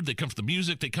the food, they come for the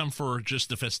music, they come for just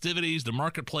the festivities, the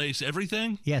marketplace,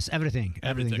 everything? Yes, everything.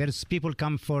 There's people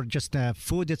come for just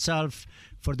food itself,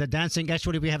 for the dancing.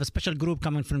 Actually, we have a special group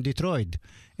coming from Detroit.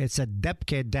 It's a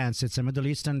Debke dance. It's a Middle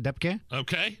Eastern Debke.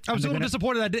 Okay. I was a little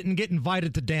disappointed I didn't get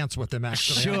invited to dance with them,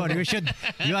 actually. Sure, you should.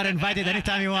 You are invited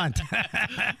anytime you want.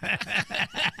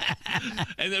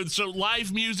 And then, so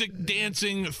live music,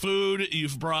 dancing, food.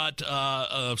 You've brought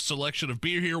a selection of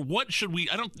beer here. What should we?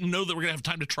 I don't know that we're gonna have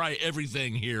time to try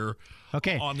everything here.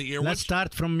 Okay. On the air. Let's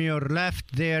start from your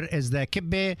left. There is the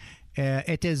kibbeh.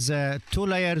 It is 2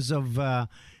 layers of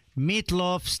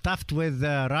meatloaf stuffed with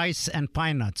rice and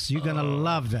pine nuts. You're gonna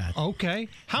love that. Okay.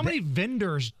 How many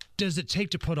vendors does it take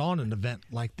to put on an event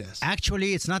like this?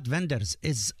 Actually, it's not vendors.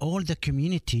 It's all the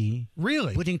community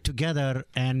really putting together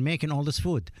and making all this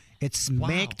food. It's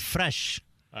made fresh.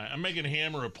 I'm making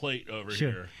Hammer a plate over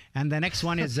Sure. here. And the next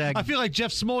one is I feel like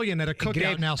Jeff Smulyan at a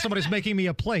cookout now. Somebody's making me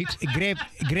a plate.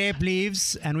 Grape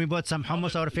leaves, and we bought some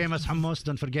hummus, our famous hummus,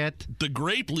 don't forget. The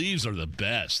grape leaves are the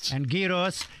best. And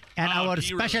gyros. And our gyros.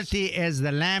 specialty is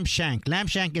the lamb shank. Lamb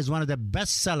shank is one of the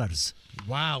best sellers.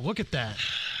 Wow, look at that.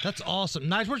 That's awesome.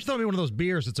 Nice. Why don't you throw me one of those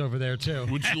beers that's over there, too?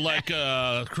 Would you like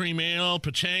cream ale,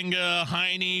 Pachanga,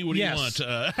 Heine? What do you want?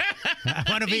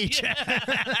 One of each.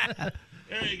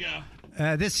 There you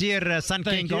go. This year, Sun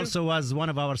King also was one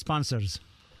of our sponsors.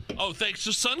 Oh, thanks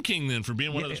to Sun King then for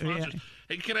being one of the sponsors.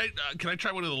 Hey, can I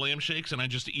try one of the lamb shakes and I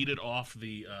just eat it off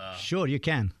the? Sure, you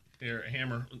can. Here,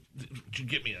 Hammer,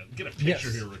 get a picture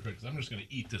here real quick because I'm just going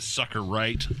to eat this sucker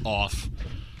right off.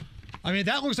 I mean,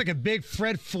 that looks like a big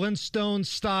Fred Flintstone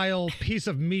style piece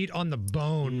of meat on the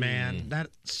bone, man.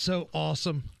 That's so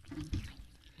awesome.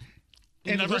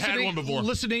 And never had one before.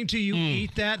 Listening to you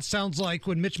eat that sounds like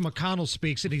when Mitch McConnell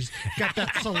speaks and he's got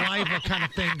that saliva kind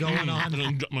of thing going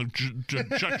on.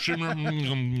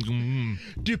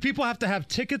 Do people have to have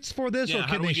tickets for this, or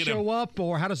can they show up,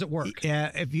 or how does it work?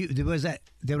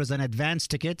 There was an advance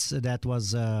tickets that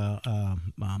was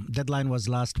deadline was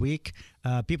last week.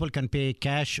 People can pay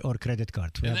cash or credit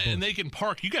card. And they can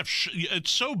park. You got it's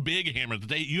so big, Hammer.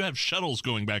 You have shuttles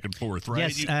going back and forth,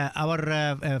 right? Yes,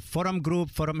 our forum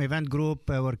event group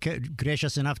were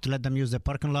gracious enough to let them use the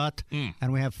parking lot,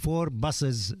 and we have 4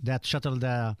 buses that shuttle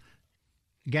the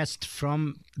guests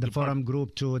from the forum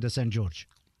group to the St. George.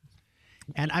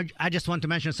 And I just want to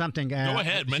mention something. Go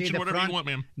ahead, mention whatever you want,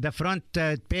 man. The front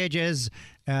pages,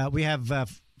 we have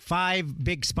 5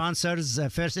 big sponsors.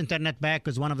 First Internet Back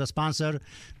is one of the sponsors.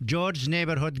 George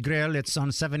Neighborhood Grill, it's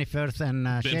on 71st and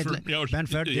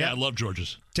Benford. Yeah, I love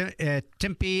George's.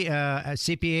 Tempe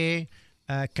CPA.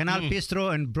 Canal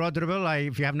Bistro in Broad Ripple.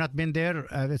 If you have not been there,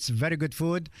 it's very good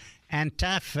food. And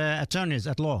TAF Attorneys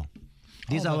at Law.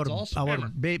 These are our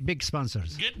big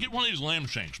sponsors. Get one of these lamb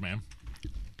shanks, man.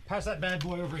 Pass that bad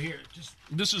boy over here.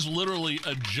 This is literally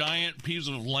a giant piece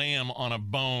of lamb on a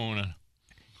bone.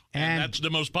 And that's the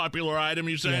most popular item,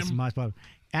 you say? Yes, most popular.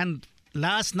 And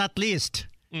last not least,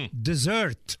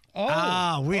 dessert.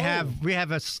 We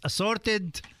have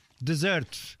assorted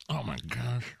dessert. Oh my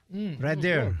gosh. Right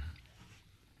there.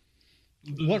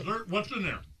 Dessert? What's in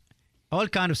there? All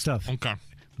kind of stuff. Okay.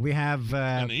 We have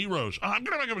and heroes. I'm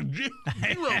gonna make him a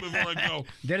hero before I go.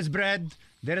 There's bread.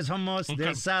 There is hummus.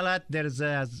 There's salad. There's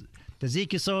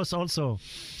tzatziki sauce also.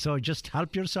 So just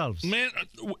help yourselves. Man,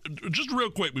 just real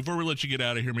quick before we let you get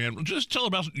out of here, man, just tell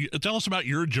us about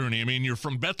your journey. I mean, you're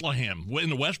from Bethlehem in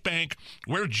the West Bank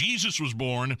where Jesus was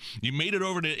born. You made it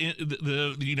over to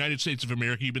the United States of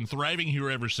America. You've been thriving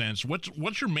here ever since.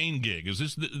 What's your main gig? Is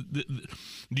this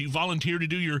do you volunteer to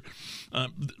do your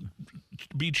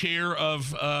be chair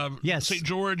of St.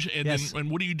 George? And then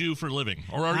what do you do for a living?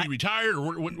 Or are you retired?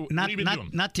 Or what have you been doing?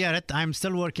 Not yet. I'm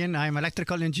still working. I'm an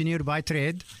electrical engineer by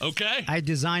trade. Okay. I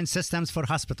design systems for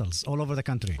hospitals all over the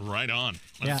country. Right on.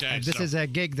 Yeah, okay, this is a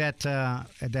gig that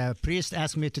the priest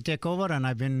asked me to take over, and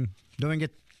I've been doing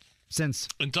it since.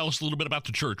 And tell us a little bit about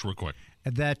the church real quick.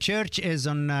 The church is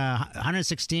on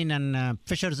 116 and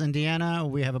Fishers, Indiana.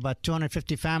 We have about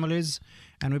 250 families,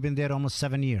 and we've been there almost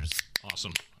 7 years.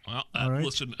 Awesome. Well, All right.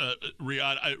 Listen,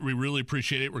 Riyadh, we really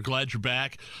appreciate it. We're glad you're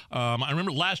back. I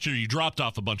remember last year you dropped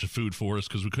off a bunch of food for us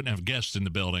because we couldn't have guests in the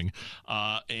building.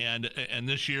 And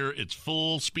this year it's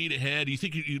full speed ahead. You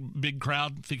think big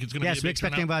crowd? Think it's going to be a big Yes, we're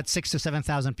expecting turnout? about 6,000 to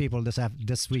 7,000 people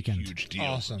this weekend. Huge deal.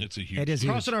 Awesome. It's a huge It is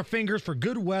deal. Crossing our fingers for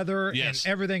good weather Yes.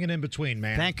 and everything in between,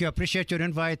 man. Thank you. Appreciate your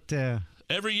invite.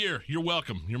 Every year, you're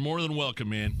welcome. You're more than welcome,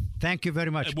 man. Thank you very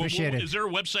much. Appreciate it. Is there a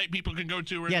website people can go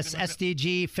to? Or Yes,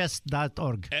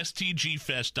 stgfest.org.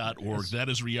 stgfest.org. That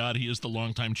is Riyadh. He is the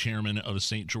longtime chairman of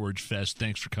St. George Fest.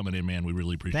 Thanks for coming in, man. We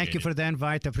really appreciate it. Thank you for the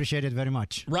invite. Appreciate it very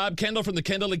much. Rob Kendall from the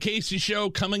Kendall and Casey Show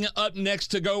coming up next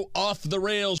to go off the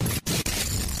rails.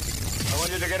 I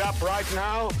want you to get up right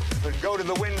now and go to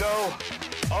the window,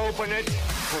 open it,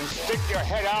 and stick your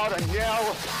head out and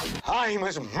yell, I'm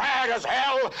as mad as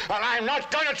hell, and I'm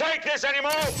not going to take this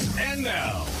anymore! And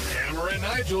now, Hammer and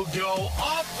Nigel go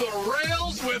off the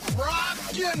rails with Rob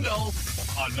Kendall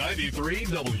on 93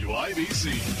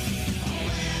 WIBC.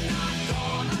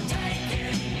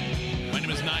 My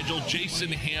name is Nigel.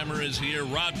 Jason Hammer is here.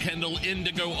 Rob Kendall,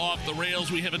 Indigo off the rails.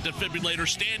 We have a defibrillator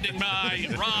standing by.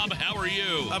 Rob, how are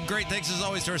you? I'm great. Thanks as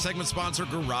always to our segment sponsor,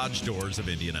 Garage Doors of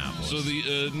Indianapolis. So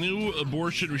the new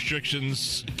abortion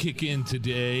restrictions kick in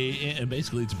today, and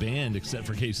basically it's banned except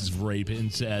for cases of rape,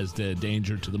 incest,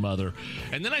 danger to the mother.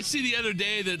 And then I see the other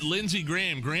day that Lindsey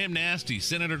Graham Nasty,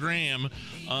 Senator Graham,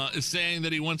 is saying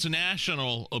that he wants a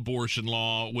national abortion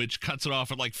law, which cuts it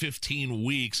off at like 15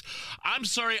 weeks. I'm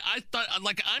sorry, I thought,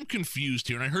 like, I'm confused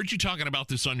here, and I heard you talking about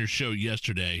this on your show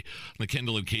yesterday, the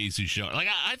Kendall and Casey show. Like,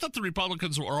 I thought the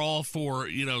Republicans were all for,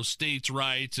 states'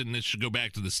 rights, and it should go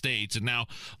back to the states. And now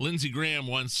Lindsey Graham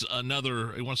wants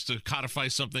to codify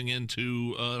something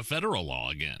into federal law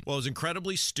again. Well, it was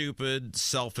incredibly stupid,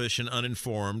 selfish, and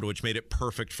uninformed, which made it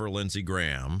perfect for Lindsey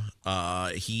Graham.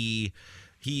 He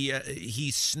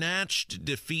snatched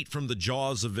defeat from the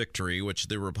jaws of victory, which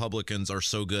the Republicans are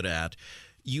so good at.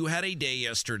 You had a day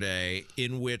yesterday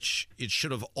in which it should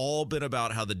have all been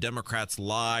about how the Democrats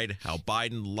lied, how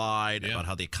Biden lied, about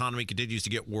how the economy continues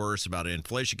to get worse, about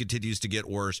inflation continues to get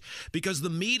worse, because the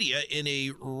media, in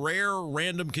a rare,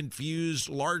 random, confused,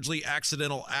 largely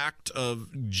accidental act of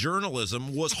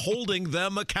journalism, was holding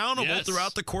them accountable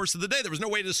throughout the course of the day. There was no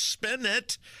way to spin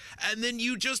it. And then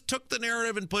you just took the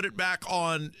narrative and put it back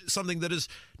on something that is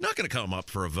not going to come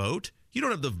up for a vote. You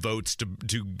don't have the votes to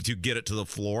get it to the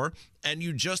floor, and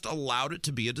you just allowed it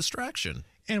to be a distraction.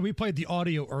 And we played the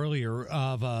audio earlier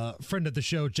of a friend of the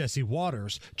show, Jesse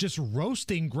Waters, just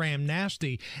roasting Graham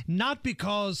Nasty, not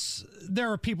because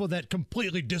there are people that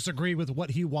completely disagree with what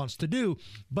he wants to do,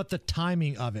 but the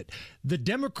timing of it. The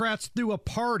Democrats threw a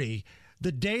party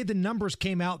the day the numbers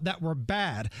came out that were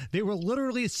bad. They were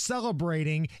literally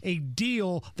celebrating a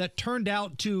deal that turned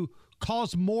out to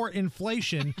cause more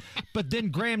inflation, but then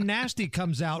Graham Nasty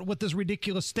comes out with this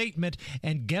ridiculous statement,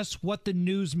 and guess what the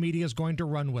news media is going to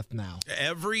run with now?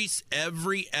 Every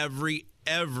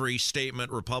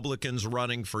statement Republicans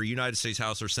running for United States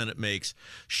House or Senate makes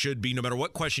should be, no matter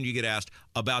what question you get asked,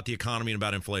 about the economy and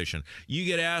about inflation. You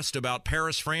get asked about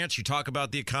Paris, France, you talk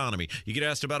about the economy. You get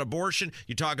asked about abortion,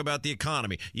 you talk about the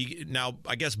economy. Now,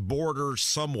 I guess border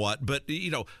somewhat, but,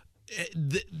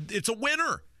 it's a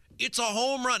winner. It's a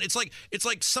home run. It's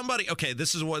like somebody. Okay,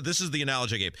 this is the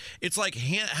analogy I gave. It's like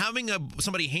having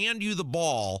somebody hand you the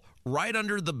ball right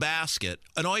under the basket,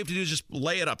 and all you have to do is just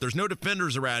lay it up. There's no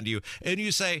defenders around you, and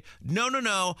you say, no,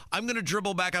 I'm going to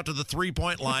dribble back out to the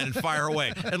three-point line and fire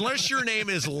away. Unless your name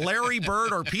is Larry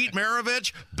Bird or Pete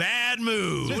Maravich, bad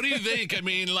move. So what do you think? I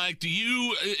mean, like, do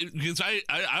you? Because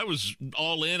I was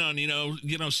all in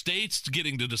on states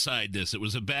getting to decide this. It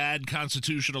was a bad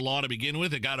constitutional law to begin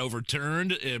with. It got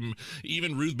overturned.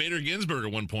 Even Ruth Bader Ginsburg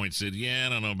at one point said, "Yeah, I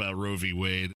don't know about Roe v.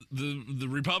 Wade." The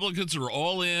Republicans are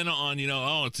all in on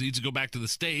it needs to go back to the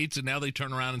states, and now they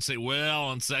turn around and say, "Well,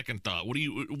 on second thought,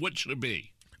 what should it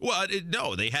be?" Well,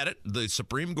 no, they had it. The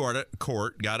Supreme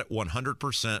Court got it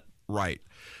 100% right.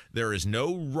 There is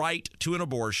no right to an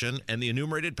abortion, and the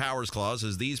enumerated powers clause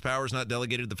is these powers not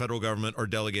delegated to the federal government or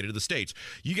delegated to the states.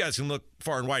 You guys can look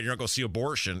far and wide. You're not going to see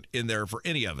abortion in there for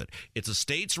any of it. It's a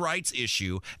states' rights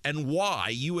issue, and why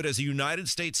you would, as a United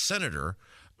States senator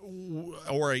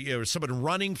or someone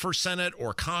running for Senate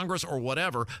or Congress or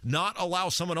whatever, not allow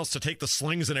someone else to take the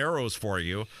slings and arrows for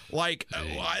you. Like,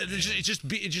 it's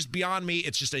just beyond me.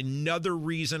 It's just another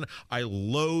reason I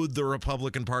loathe the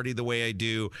Republican Party the way I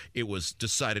do. It was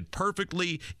decided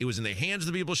perfectly. It was in the hands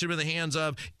of the people it should have been in the hands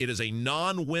of. It is a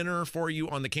non-winner for you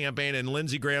on the campaign. And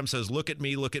Lindsey Graham says, look at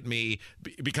me,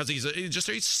 because he's just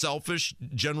a selfish,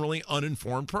 generally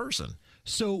uninformed person.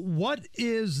 So what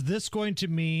is this going to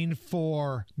mean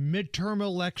for midterm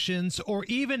elections or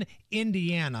even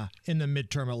Indiana in the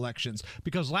midterm elections?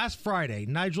 Because last Friday,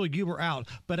 Nigel, you were out,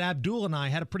 but Abdul and I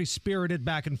had a pretty spirited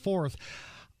back and forth.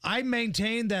 I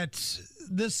maintain that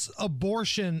this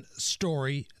abortion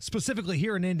story, specifically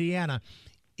here in Indiana,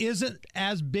 isn't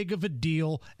as big of a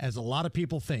deal as a lot of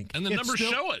people think. And the numbers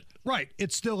show it. Right.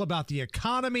 It's still about the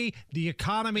economy,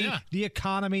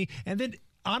 and then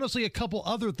honestly, a couple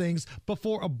other things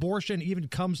before abortion even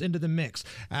comes into the mix.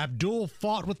 Abdul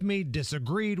fought with me,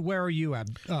 disagreed. Where are you,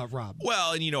 Rob?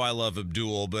 Well, and I love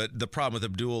Abdul, but the problem with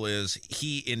Abdul is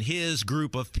he, in his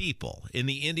group of people, in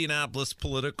the Indianapolis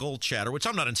political chatter, which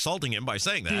I'm not insulting him by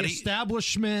saying that. The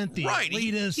establishment, the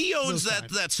elitists. He owns that.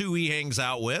 That's who he hangs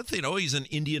out with. He's an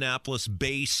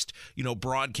Indianapolis-based,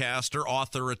 broadcaster,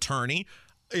 author, attorney.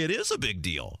 It is a big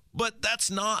deal, but that's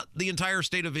not the entire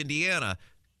state of Indiana.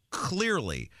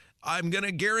 Clearly, I'm going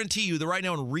to guarantee you that right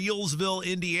now in Reelsville,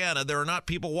 Indiana, there are not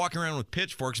people walking around with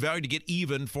pitchforks vowing to get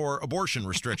even for abortion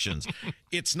restrictions.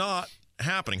 It's not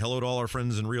happening. Hello to all our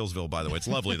friends in Reelsville, by the way. It's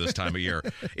lovely this time of year.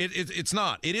 It's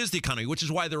not. It is the economy, which is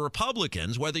why the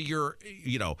Republicans, whether you're,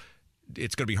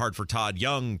 it's going to be hard for Todd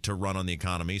Young to run on the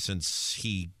economy since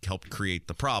he helped create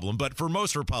the problem. But for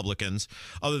most Republicans,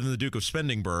 other than the Duke of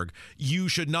Spendingburg, you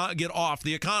should not get off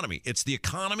the economy. It's the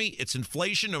economy. It's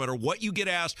inflation. No matter what you get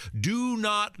asked, you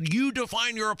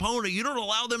define your opponent. You don't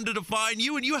allow them to define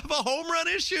you, and you have a home run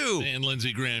issue. And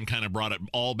Lindsey Graham kind of brought it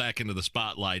all back into the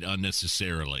spotlight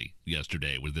unnecessarily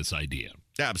yesterday with this idea.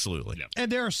 Absolutely. Yeah. And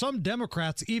there are some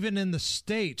Democrats, even in the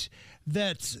state,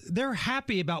 that they're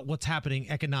happy about what's happening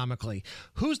economically.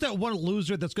 Who's that one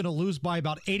loser that's going to lose by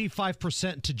about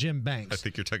 85% to Jim Banks? I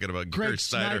think you're talking about Gary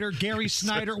Snyder, Gary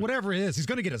Snyder, whatever it is. He's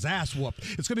going to get his ass whooped.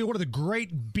 It's going to be one of the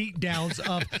great beatdowns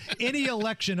of any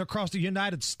election across the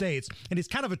United States. And he's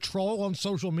kind of a troll on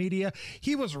social media.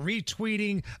 He was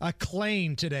retweeting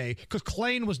Klain today because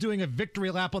Klain was doing a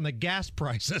victory lap on the gas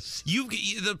prices.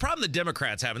 The problem the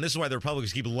Democrats have, and this is why the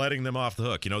Republicans keep letting them off the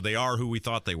hook, they are who we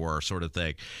thought they were sort of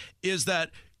thing, is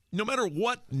that no matter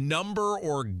what number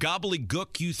or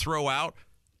gobbledygook you throw out,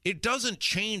 it doesn't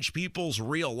change people's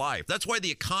real life. That's why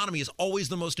the economy is always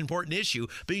the most important issue,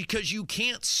 because you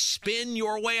can't spin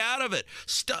your way out of it.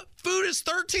 Food is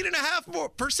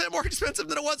 13.5% more expensive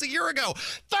than it was a year ago.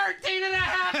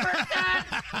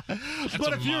 13.5%.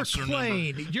 But if you're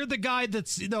Klain, you're the guy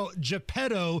that's,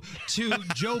 Geppetto to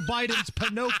Joe Biden's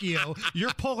Pinocchio.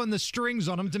 You're pulling the strings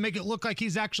on him to make it look like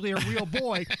he's actually a real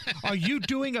boy. Are you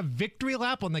doing a victory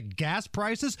lap on the gas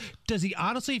prices? Does he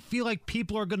honestly feel like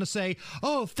people are going to say,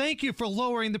 oh, thank you for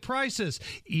lowering the prices,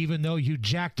 even though you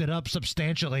jacked it up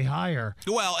substantially higher?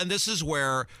 Well, and this is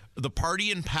where the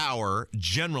party in power,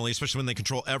 generally, especially when they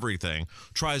control everything,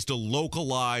 tries to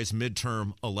localize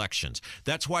midterm elections.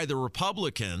 That's why the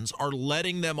Republicans are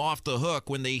letting them off the hook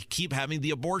when they keep having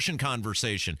the abortion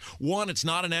conversation. One, it's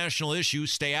not a national issue.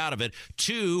 Stay out of it.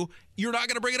 Two, you're not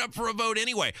going to bring it up for a vote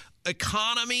anyway.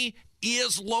 Economy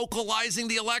is localizing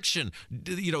the election.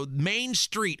 Main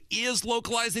Street is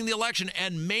localizing the election,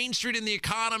 and Main Street and the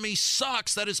economy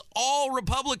sucks. That is all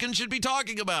Republicans should be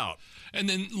talking about. And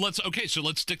then let's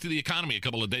stick to the economy. A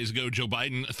couple of days ago, Joe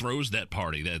Biden throws that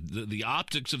party. The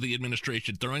optics of the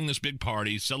administration throwing this big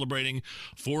party, celebrating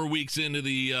 4 weeks into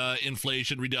the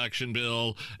inflation reduction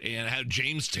bill, and have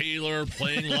James Taylor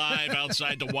playing live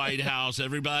outside the White House.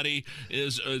 Everybody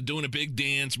is doing a big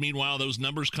dance. Meanwhile, those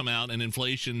numbers come out, and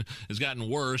inflation has gotten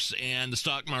worse, and the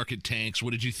stock market tanks.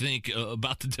 What did you think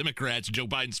about the Democrats, Joe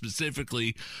Biden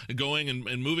specifically, going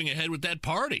and moving ahead with that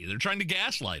party? They're trying to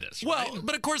gaslight us. Well, right?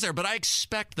 But of course I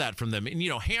expect that from them. And,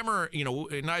 Hammer,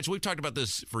 Nigel, we've talked about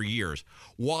this for years.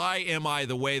 Why am I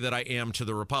the way that I am to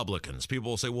the Republicans?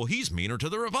 People will say, well, he's meaner to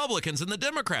the Republicans than the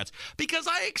Democrats. Because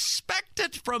I expect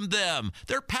it from them.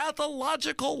 They're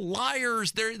pathological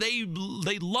liars. They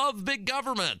love big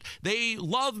government. They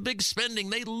love big spending.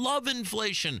 They love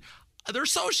inflation. They're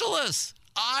socialists.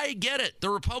 I get it.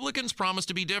 The Republicans promise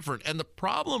to be different. And the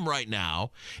problem right now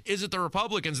is that the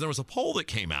Republicans, there was a poll that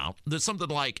came out that something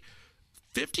like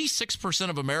 56%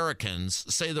 of Americans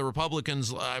say the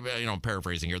Republicans, I'm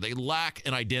paraphrasing here, they lack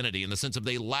an identity in the sense of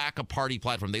they lack a party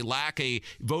platform. They lack a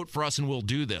vote for us and we'll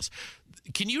do this.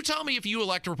 Can you tell me, if you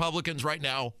elect Republicans right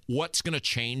now, what's going to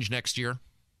change next year?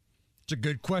 It's a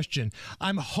good question.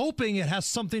 I'm hoping it has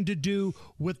something to do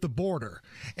with the border.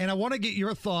 And I want to get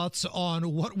your thoughts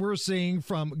on what we're seeing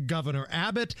from Governor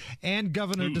Abbott and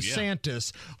Governor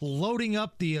DeSantis loading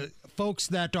up the folks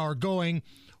that are going,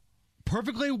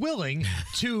 perfectly willing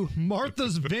to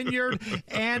Martha's Vineyard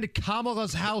and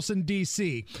Kamala's house in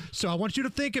D.C. So I want you to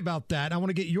think about that. I want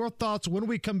to get your thoughts when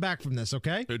we come back from this,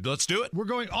 okay? Let's do it. We're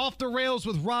going off the rails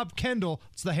with Rob Kendall.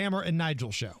 It's the Hammer and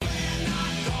Nigel Show.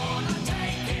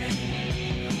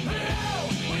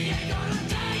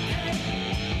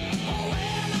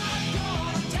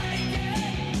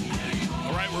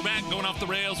 We're back, going off the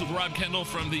rails with Rob Kendall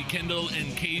from the Kendall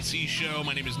and Casey Show.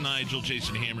 My name is Nigel.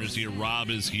 Jason Hammer is here. Rob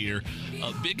is here.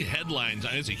 Big headlines.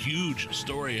 It's a huge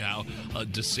story how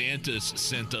DeSantis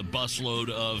sent a busload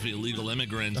of illegal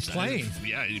immigrants. A plane.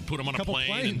 He put them on a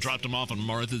plane and dropped them off on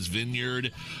Martha's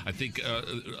Vineyard. I think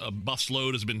a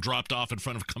busload has been dropped off in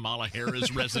front of Kamala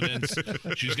Harris' residence.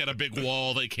 She's got a big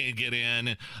wall they can't get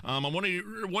in. I'm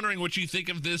wondering what you think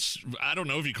of this. I don't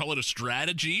know if you call it a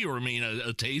strategy or,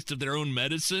 a taste of their own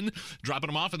medicine, dropping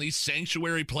them off in these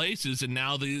sanctuary places, and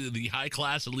now the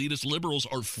high-class elitist liberals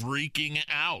are freaking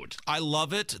out. I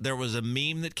love it. There was a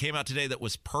meme that came out today that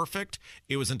was perfect.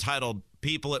 It was entitled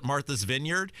People at Martha's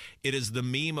Vineyard. It is the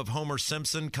meme of Homer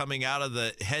Simpson coming out of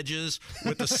the hedges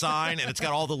with the sign, and it's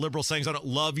got all the liberal sayings on it: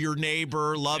 love your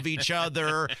neighbor, love each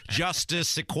other,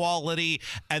 justice, equality,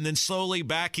 and then slowly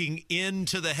backing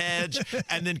into the hedge,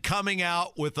 and then coming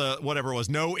out with a whatever it was,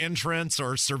 no entrance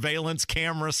or surveillance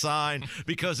camera sign,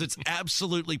 because it's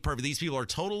absolutely perfect. These people are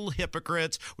total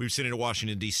hypocrites. We've seen it in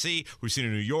Washington, D.C. We've seen it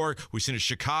in New York. We've seen it in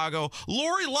Chicago.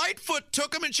 Lori Lightfoot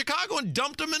took them in Chicago and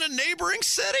dumped them in a neighboring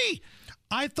city.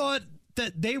 I thought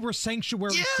that they were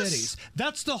sanctuary cities.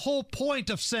 That's the whole point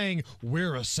of saying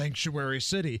we're a sanctuary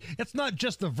city. It's not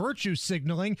just the virtue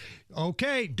signaling.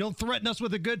 Okay, don't threaten us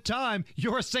with a good time.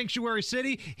 You're a sanctuary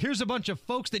city. Here's a bunch of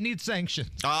folks that need sanction.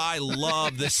 I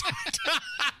love this.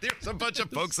 There's a bunch of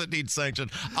folks that need sanction.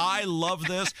 I love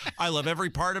this. I love every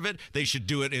part of it. They should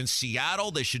do it in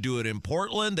Seattle. They should do it in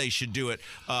Portland. They should do it.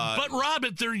 But Rob,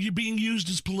 they're being used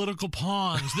as political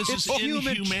pawns. This is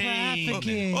inhumane.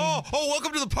 Trafficking. Oh,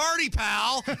 welcome to the party,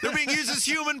 pal. They're being used as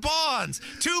human pawns.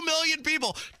 2 million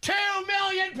people. 2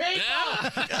 million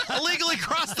people illegally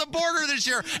crossed the border this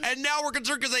year. And now we're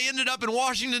concerned because they ended up in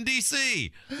Washington,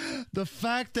 D.C. The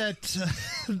fact that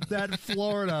that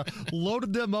Florida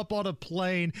loaded them up on a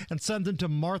plane and sent them to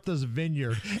Martha's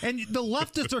Vineyard. And the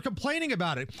leftists are complaining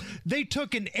about it. They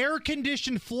took an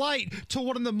air-conditioned flight to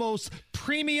one of the most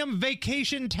premium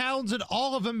vacation towns in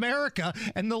all of America,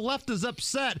 and the left is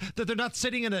upset that they're not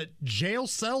sitting in a jail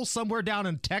cell somewhere down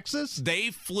in Texas.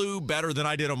 They flew better than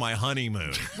I did on my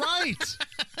honeymoon.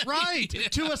 Right.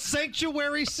 To a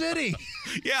sanctuary city.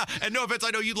 Yeah, and no offense,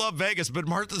 I know you love Vegas, but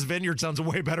Martha's Vineyard sounds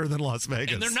way better than Las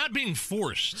Vegas. And they're not being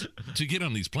forced to get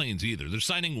on these planes either. They're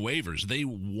signing waivers. They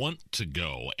want to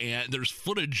go. And there's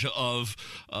footage of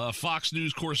Fox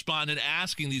News correspondent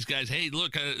asking these guys, hey,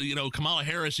 look, Kamala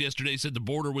Harris yesterday said the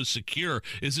border was secure.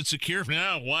 Is it secure?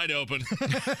 No, wide open.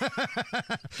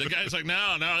 The guy's like,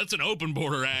 no, it's an open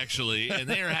border, actually. And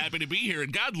they're happy to be here.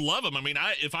 And God love them.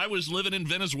 If I was living in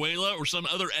Venezuela or some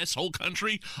other S-hole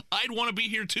country, I'd want to be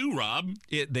here too, Rob.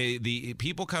 The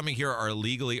people coming here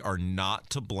are not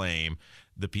to blame.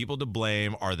 The people to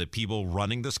blame are the people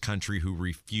running this country who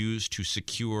refuse to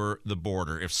secure the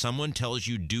border. If someone tells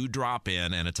you do drop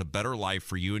in and it's a better life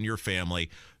for you and your family,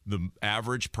 the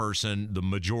average person, the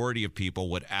majority of people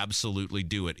would absolutely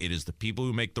do it. It is the people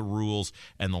who make the rules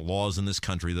and the laws in this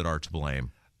country that are to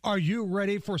blame. Are you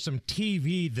ready for some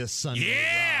TV this Sunday?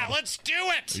 Yeah, let's do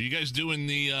it. Are you guys doing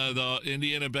the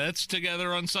Indiana bets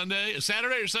together on Sunday?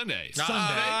 Saturday or Sunday? Sunday.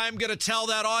 I'm going to tell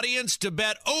that audience to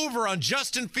bet over on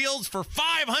Justin Fields for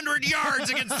 500 yards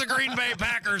against the Green Bay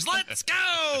Packers. Let's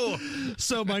go.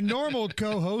 So my normal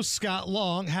co-host, Scott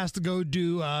Long, has to go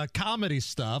do comedy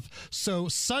stuff. So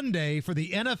Sunday for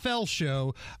the NFL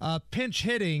show, pinch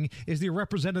hitting is the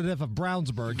representative of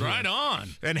Brownsburg. Right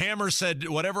on. And Hammer said,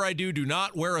 whatever I do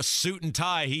not wear a suit and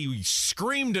tie. He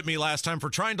screamed at me last time for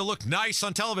trying to look nice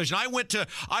on television. I went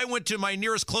to my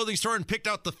nearest clothing store and picked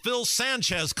out the Phil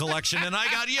Sanchez collection, and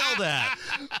I got yelled at.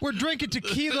 We're drinking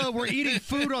tequila. We're eating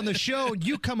food on the show.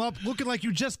 You come up looking like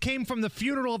you just came from the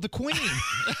funeral of the Queen.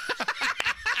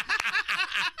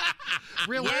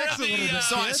 Relax a little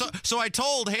bit, so I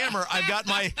told Hammer I've got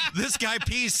my This Guy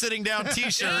Pees Sitting Down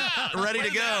t-shirt ready to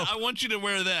go. I want you to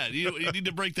wear that. You need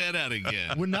to break that out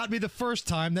again. Would not be the first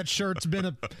time that shirt's been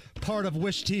a part of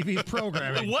Wish TV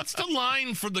programming. What's the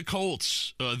line for the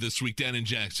Colts this week down in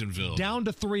Jacksonville? Down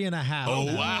to 3.5. Oh,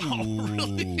 wow.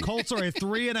 Really? Colts are a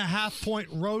 3.5-point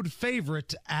road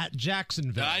favorite at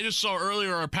Jacksonville. I just saw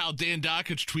earlier our pal Dan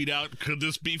Dockich tweet out, could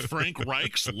this be Frank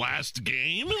Reich's last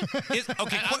game?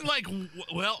 Okay, I'm like,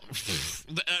 Well,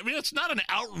 I mean, it's not an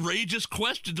outrageous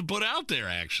question to put out there,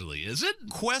 actually, is it?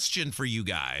 Question for you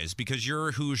guys, because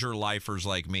you're Hoosier lifers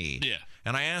like me. Yeah.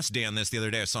 And I asked Dan this the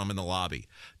other day. I saw him in the lobby.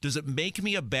 Does it make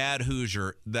me a bad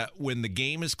Hoosier that when the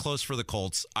game is close for the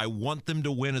Colts, I want them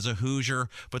to win as a Hoosier,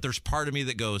 but there's part of me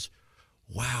that goes,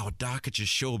 wow, Dockich's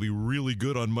show will be really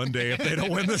good on Monday if they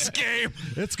don't win this game.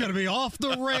 It's going to be off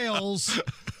the rails.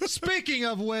 Speaking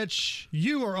of which,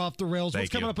 you are off the rails. What's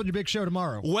coming up on your big show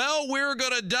tomorrow? Well, we're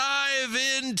going to dive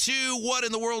into what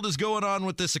in the world is going on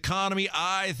with this economy.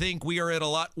 I think we are in a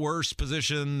lot worse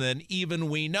position than even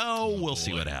we know. We'll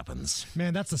see what happens.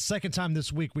 Man, that's the second time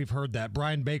this week we've heard that.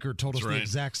 Brian Baker told us the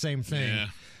exact same thing.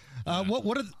 Yeah.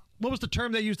 What was the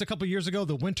term they used a couple years ago?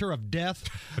 The winter of death?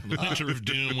 The winter of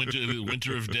doom,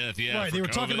 winter of death, yeah. Right, they were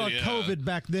talking about COVID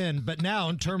back then, but now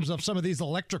in terms of some of these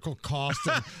electrical costs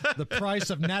and the price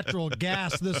of natural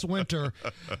gas this winter,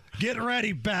 get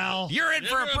ready, pal. You're in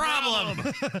for a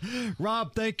problem.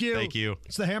 Rob, thank you. Thank you.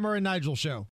 It's the Hammer and Nigel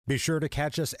Show. Be sure to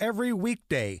catch us every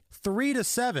weekday, 3 to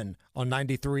 7 on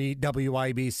 93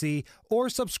 WIBC, or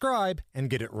subscribe and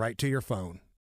get it right to your phone.